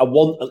decisively. I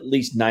want at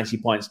least 90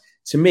 points.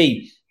 To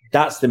me,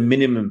 that's the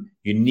minimum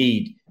you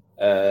need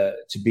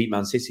to beat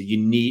Man City. You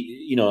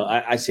need,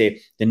 I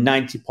say the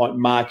 90-point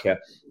marker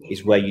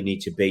is where you need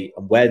to be.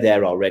 And we're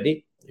there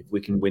already. If we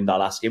can win that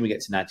last game, we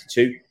get to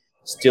 92.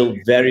 Still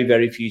very,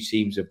 very few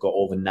teams have got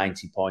over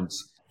 90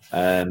 points.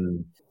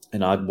 And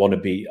I'd want to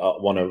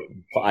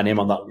put our name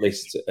on that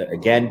list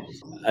again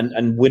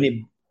and win it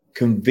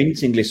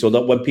convincingly, so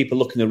that when people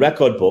look in the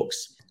record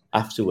books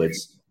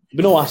afterwards,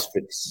 there'll be no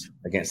asterisks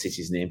against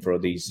City's name for all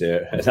these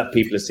that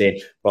people are saying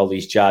for all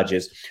these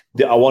charges.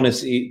 I want to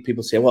see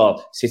people say,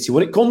 well, City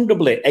won it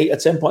comfortably, 8 or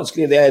 10 points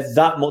clear. They're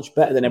that much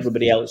better than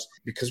everybody else,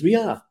 because we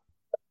are.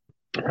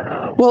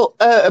 Well,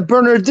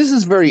 Bernard, this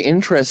is very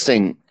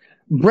interesting.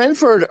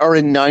 Brentford are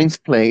in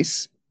 9th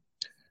place.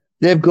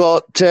 They've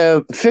got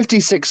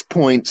 56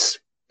 points.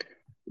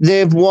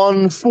 They've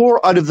won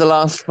 4 out of the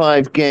last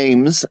 5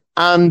 games,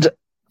 and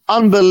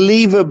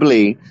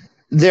unbelievably,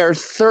 they're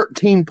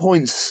 13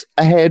 points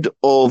ahead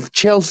of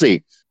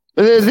Chelsea.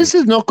 This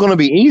is not going to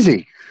be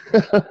easy.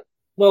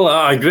 Well,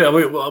 I agree. I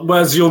mean,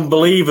 where's the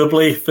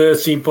unbelievably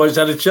 13 points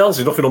ahead of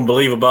Chelsea? Nothing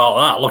unbelievable about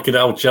that. Look at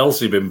how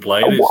Chelsea have been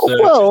playing.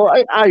 Well,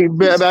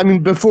 I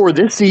mean, before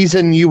this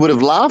season, you would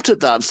have laughed at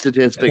that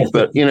statistic,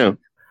 but,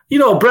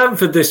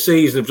 Brentford this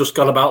season have just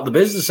gone about the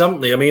business,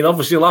 haven't they? I mean,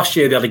 obviously last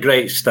year they had a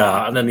great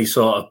start and then they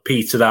sort of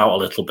petered out a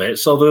little bit.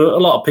 So there are a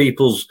lot of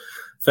people's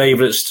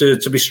favourites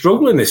to be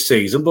struggling this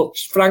season, but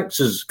Franks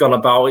has gone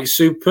about it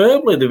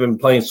superbly. They've been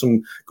playing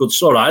some good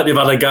stuff. Right? They've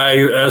had a guy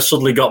who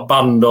suddenly got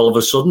banned all of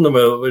a sudden. And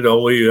we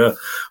don't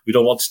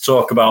want to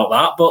talk about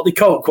that, but they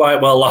coped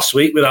quite well last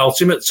week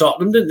without him at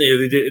Tottenham, didn't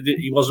they?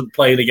 He wasn't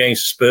playing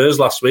against Spurs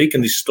last week,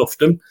 and they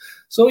stuffed him.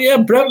 So yeah,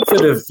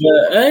 Brentford have.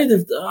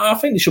 I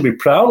think they should be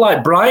proud.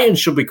 Like Brighton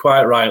should be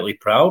quite rightly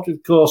proud.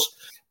 Of course,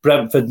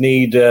 Brentford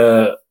need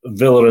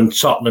Villa and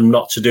Tottenham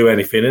not to do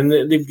anything, and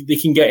they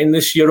can get in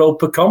this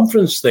Europa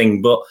Conference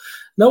thing. But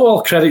no,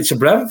 all credit to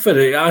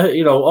Brentford.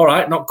 All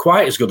right, not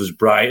quite as good as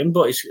Brighton,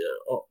 but it's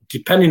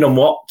depending on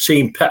what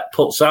team Pep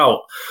puts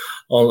out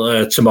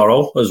on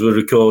tomorrow as we're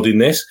recording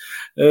this.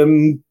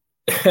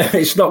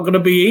 It's not going to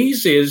be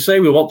easy. As I say,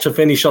 we want to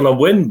finish on a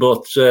win,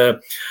 but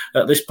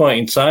at this point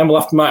in time,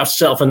 might have to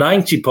settle for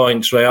 90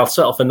 points, Ray. I'll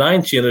settle for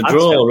 90 and a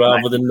draw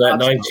rather than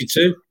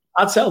 92.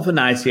 I'd settle for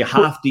 90, a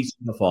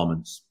half-decent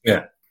performance.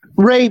 Yeah.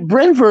 Ray,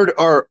 Brentford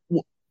are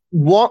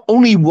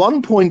only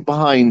 1 point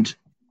behind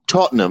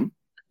Tottenham.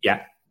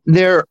 Yeah.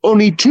 They're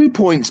only 2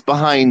 points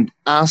behind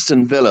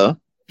Aston Villa.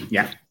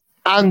 Yeah.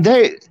 And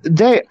they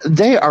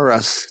are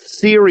a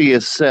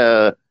serious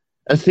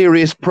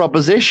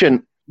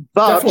proposition.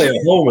 But definitely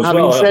at home as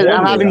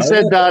having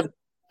said that,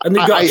 and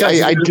they've got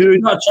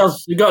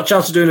a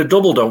chance of doing a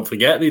double. Don't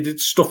forget, they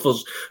did stuff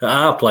us at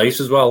our place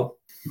as well.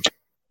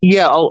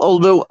 Yeah,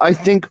 although I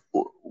think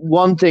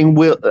one thing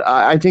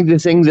I think the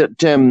thing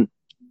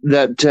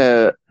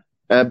that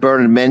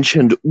Bernard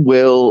mentioned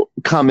will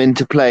come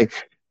into play.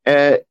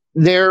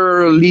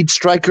 Their lead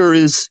striker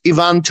is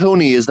Ivan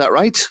Toney. Is that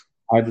right?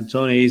 Ivan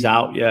Toney is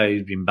out. Yeah,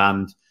 he's been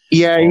banned.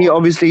 Yeah, he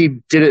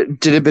obviously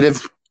did a bit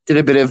of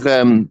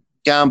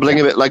gambling,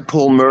 a bit like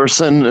Paul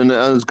Merson, and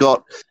has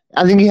got.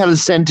 I think he had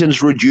his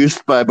sentence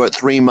reduced by about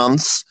 3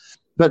 months,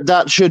 but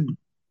that should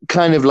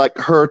kind of like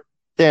hurt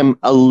them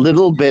a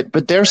little bit.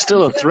 But they're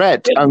still a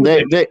threat, and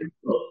they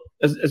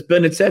as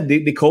Bernard said,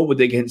 they coped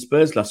with it against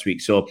Spurs last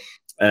week. So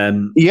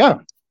yeah,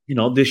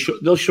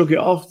 they'll shrug it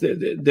off.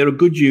 They're a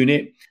good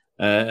unit.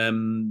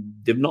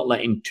 They've not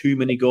let in too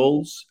many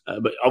goals,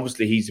 but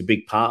obviously he's a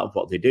big part of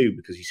what they do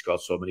because he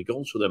scored so many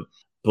goals for them.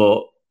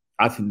 But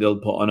I think they'll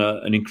put on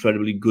an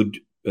incredibly good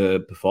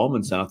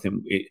performance, and I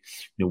think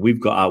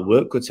we've got our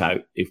work cut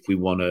out if we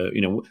want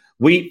to.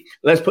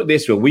 Let's put it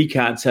this way: we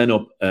can't turn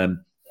up,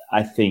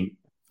 I think,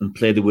 and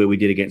play the way we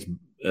did against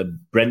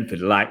Brentford,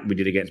 like we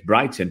did against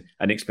Brighton,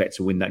 and expect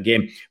to win that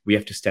game. We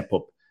have to step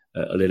up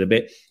a little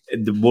bit.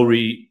 The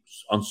worry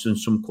on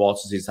some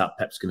quarters is that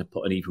Pep's going to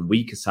put an even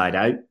weaker side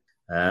out.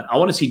 I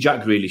want to see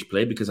Jack Grealish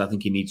play because I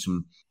think he needs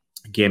some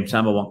game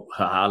time. I want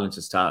Haaland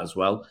to start as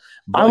well.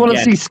 But I want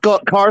to see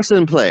Scott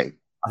Carson play.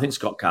 I think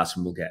Scott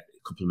Carson will get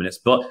couple of minutes.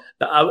 But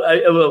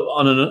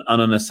on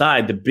an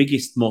aside, the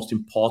biggest, most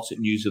important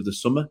news of the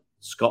summer,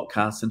 Scott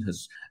Carson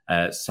has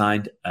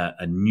signed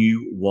a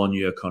new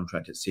 1-year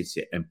contract at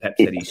City, and Pep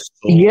said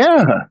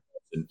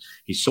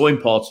he's so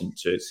important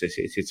to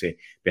City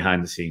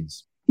behind the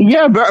scenes.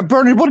 Yeah,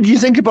 Bernard, what do you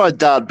think about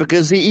that?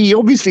 Because he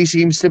obviously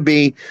seems to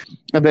be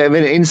a bit of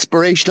an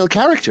inspirational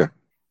character.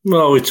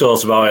 Well, we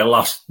talked about it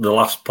the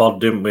last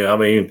pod, didn't we? I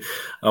mean,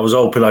 I was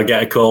hoping I'd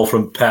get a call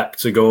from Pep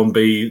to go and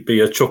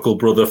be a chuckle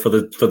brother for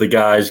the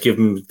guys, give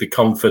them the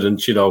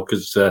confidence,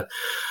 because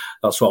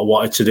that's what I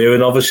wanted to do.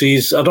 And obviously,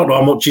 I don't know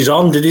how much he's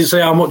on. Did he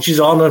say how much he's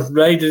on,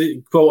 Ray? Did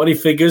he quote any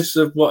figures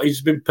of what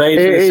he's been paid?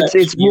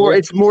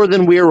 It's more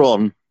than we're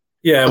on.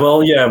 That's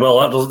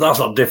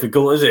not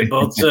difficult, is it?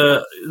 But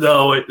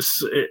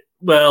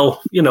no,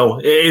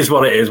 it is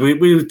what it is.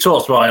 We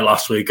talked about it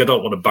last week. I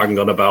don't want to bang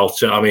on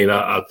about it. I mean,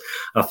 I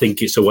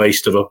think it's a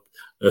waste of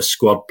a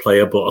squad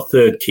player, but a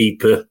third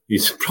keeper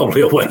is probably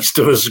a waste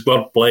of a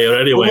squad player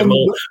anyway.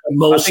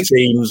 Most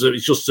teams,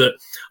 it's just that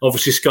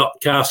obviously Scott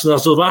Carson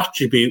has other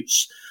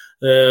attributes,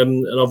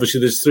 and obviously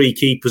there's 3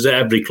 keepers at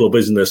every club,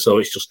 isn't there? So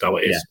it's just how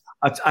it is.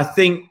 I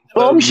think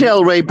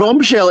bombshell, Ray.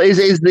 Bombshell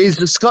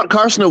is Scott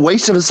Carson a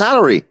waste of a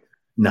salary?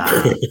 No,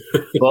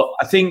 but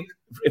I think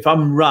if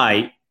I'm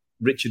right,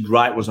 Richard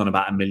Wright was on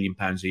about £1 million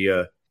a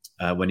year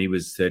when he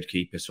was third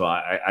keeper. So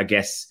I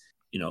guess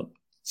 £10,000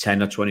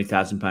 or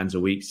 £20,000 a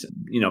week.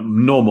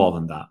 No more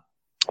than that.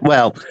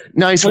 Well,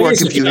 nice work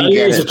if you can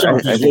get it. He's a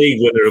Champions League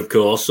winner, of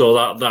course, so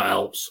that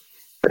helps.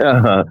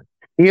 Uh-huh.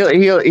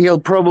 He'll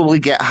probably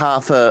get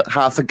half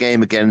a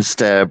game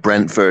against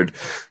Brentford.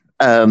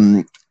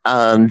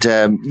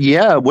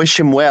 Wish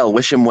him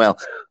well.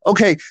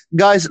 Okay,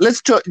 guys,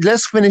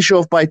 let's finish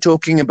off by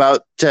talking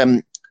about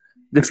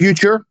the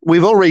future.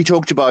 We've already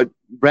talked about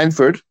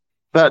Brentford,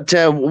 but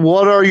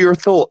what are your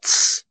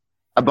thoughts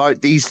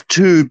about these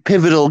 2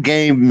 pivotal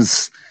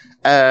games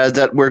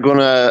that we're going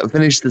to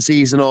finish the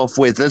season off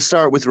with? Let's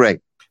start with Ray.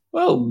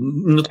 Well,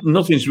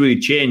 nothing's really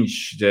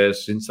changed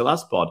since the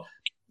last pod.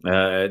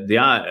 They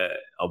are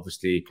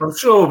obviously. I'm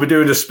sure we'll be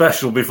doing a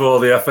special before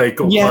the FA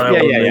Cup final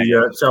and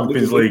the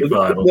Champions League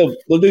final.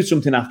 We'll do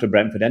something after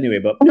Brentford anyway.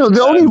 But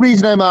the only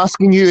reason I'm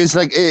asking you is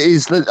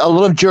that a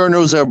lot of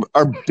journals are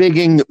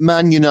bigging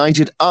Man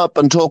United up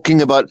and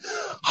talking about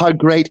how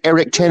great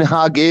Eric Ten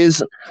Hag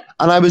is,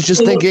 and I was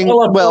just thinking,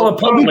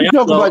 apparently we can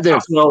talk about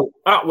this.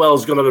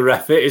 Atwell's going to be a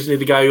referee, isn't he?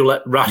 The guy who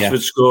let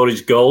Rashford score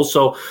his goal.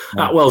 So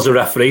Atwell's a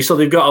referee. So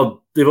they've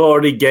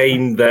already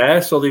gained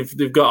there. So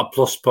they've got a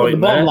plus point.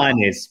 The bottom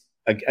line is,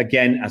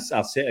 again,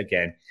 I'll say it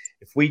again,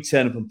 if we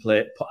turn up and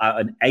put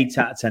out an 8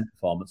 out of 10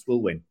 performance,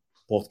 we'll win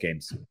both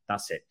games.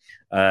 That's it.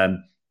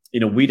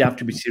 We'd have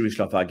to be serious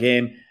off our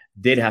game.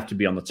 They'd have to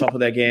be on the top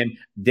of their game.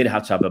 They'd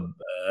have to have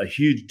a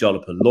huge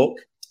dollop of luck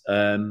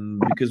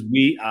because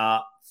we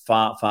are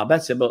far, far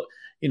better. But,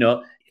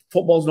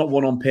 football's not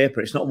won on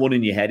paper. It's not won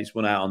in your head. It's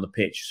won out on the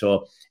pitch.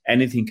 So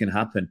anything can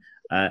happen.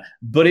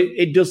 But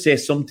it does say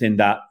something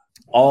that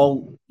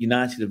all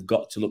United have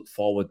got to look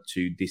forward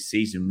to this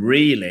season,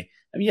 really.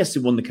 I mean, yes, they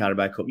won the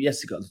Carabao Cup.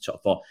 Yes, they got the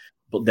top 4.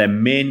 But their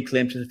main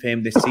claim to the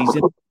fame this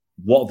season,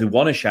 what they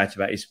want to shout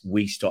about is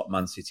we stopped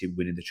Man City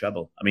winning the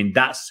treble. I mean,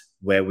 that's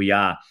where we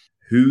are.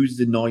 Who's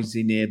the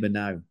noisy neighbour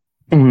now?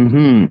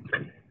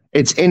 Mm-hmm.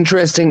 It's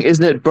interesting,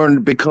 isn't it,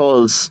 Bernard?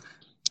 Because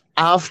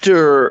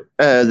after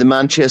the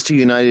Manchester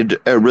United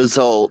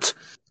result,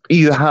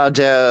 you had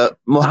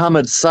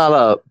Mohamed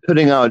Salah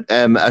putting out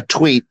a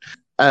tweet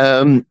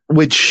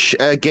which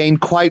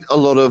gained quite a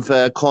lot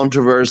of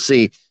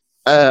controversy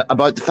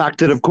about the fact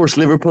that, of course,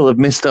 Liverpool have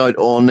missed out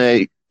on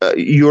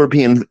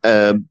European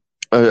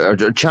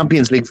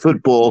Champions League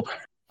football,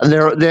 and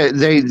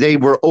they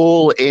were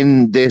all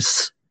in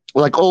this,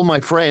 like all my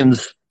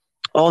friends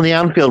on the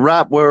Anfield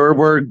Wrap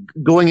were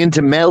going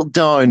into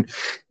meltdown,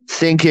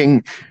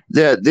 thinking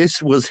that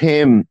this was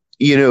him,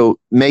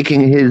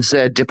 making his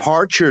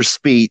departure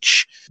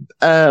speech.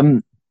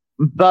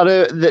 But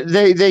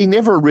they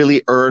never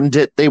really earned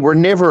it. They were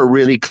never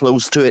really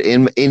close to it,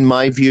 in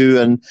my view,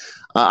 and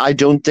I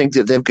don't think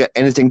that they've got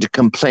anything to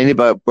complain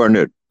about,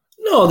 Bernard.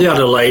 No, they had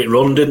a late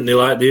run, didn't they?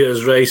 Like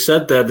as Ray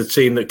said, they're the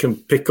team that can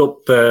pick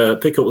up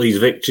these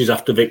victories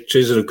after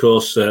victories, and of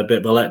course a bit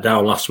of a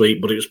letdown last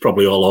week, but it was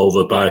probably all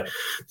over by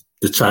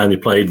the time they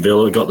played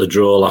Villa. Got the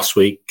draw last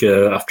week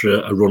after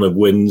a run of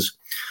wins.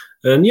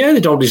 And they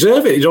don't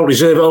deserve it. They don't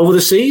deserve it over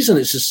the season.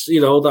 It's just,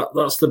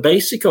 that's the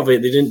basic of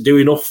it. They didn't do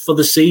enough for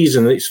the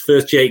season. It's a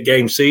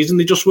 38-game season.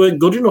 They just weren't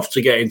good enough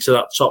to get into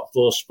that top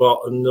 4 spot,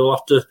 and they'll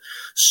have to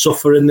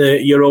suffer in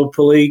the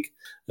Europa League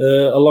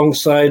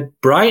alongside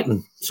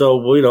Brighton. So,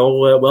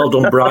 well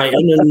done,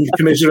 Brighton, and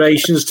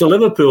commiserations to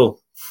Liverpool.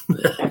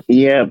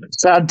 Yeah,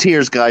 sad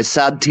tears, guys,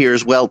 sad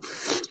tears. Well,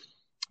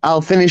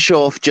 I'll finish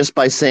off just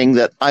by saying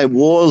that I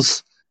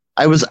was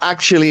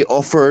actually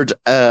offered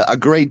a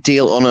great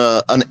deal on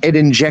an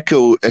Edin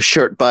Dzeko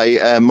shirt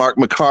by Mark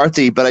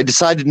McCarthy, but I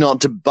decided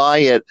not to buy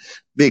it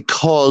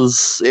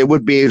because it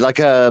would be like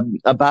a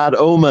bad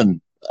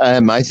omen,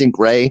 I think,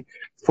 Ray,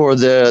 for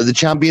the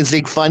Champions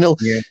League final.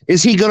 Yeah.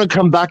 Is he going to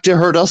come back to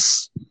hurt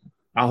us?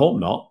 I hope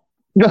not.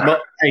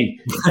 But hey,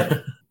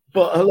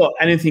 look,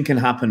 anything can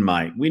happen,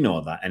 Mike. We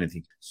know that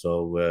anything.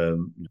 So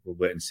we'll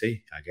wait and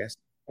see. I guess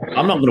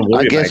I'm not going to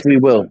worry. I guess we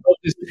will.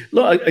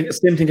 Look,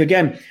 same thing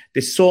again.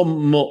 There's so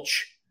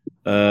much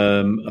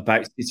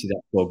about City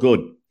that's so good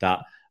that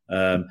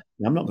I'm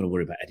not going to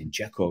worry about Edin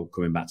Dzeko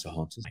coming back to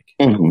haunt us.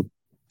 Mm-hmm.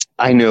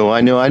 I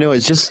know.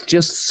 It's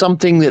just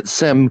something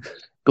that's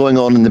going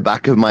on in the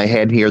back of my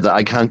head here that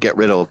I can't get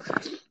rid of.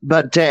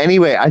 But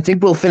anyway, I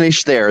think we'll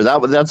finish there.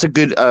 That's a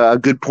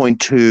good point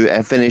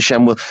to finish,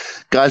 and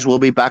we'll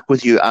be back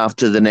with you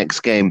after the next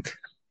game.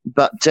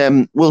 But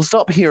we'll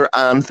stop here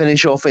and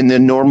finish off in the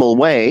normal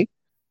way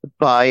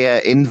by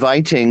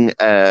inviting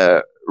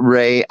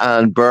Ray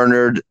and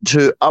Bernard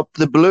to Up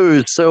the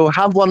Blues. So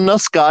have one of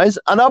us, guys,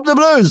 and up the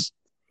blues!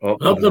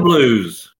 Up the blues!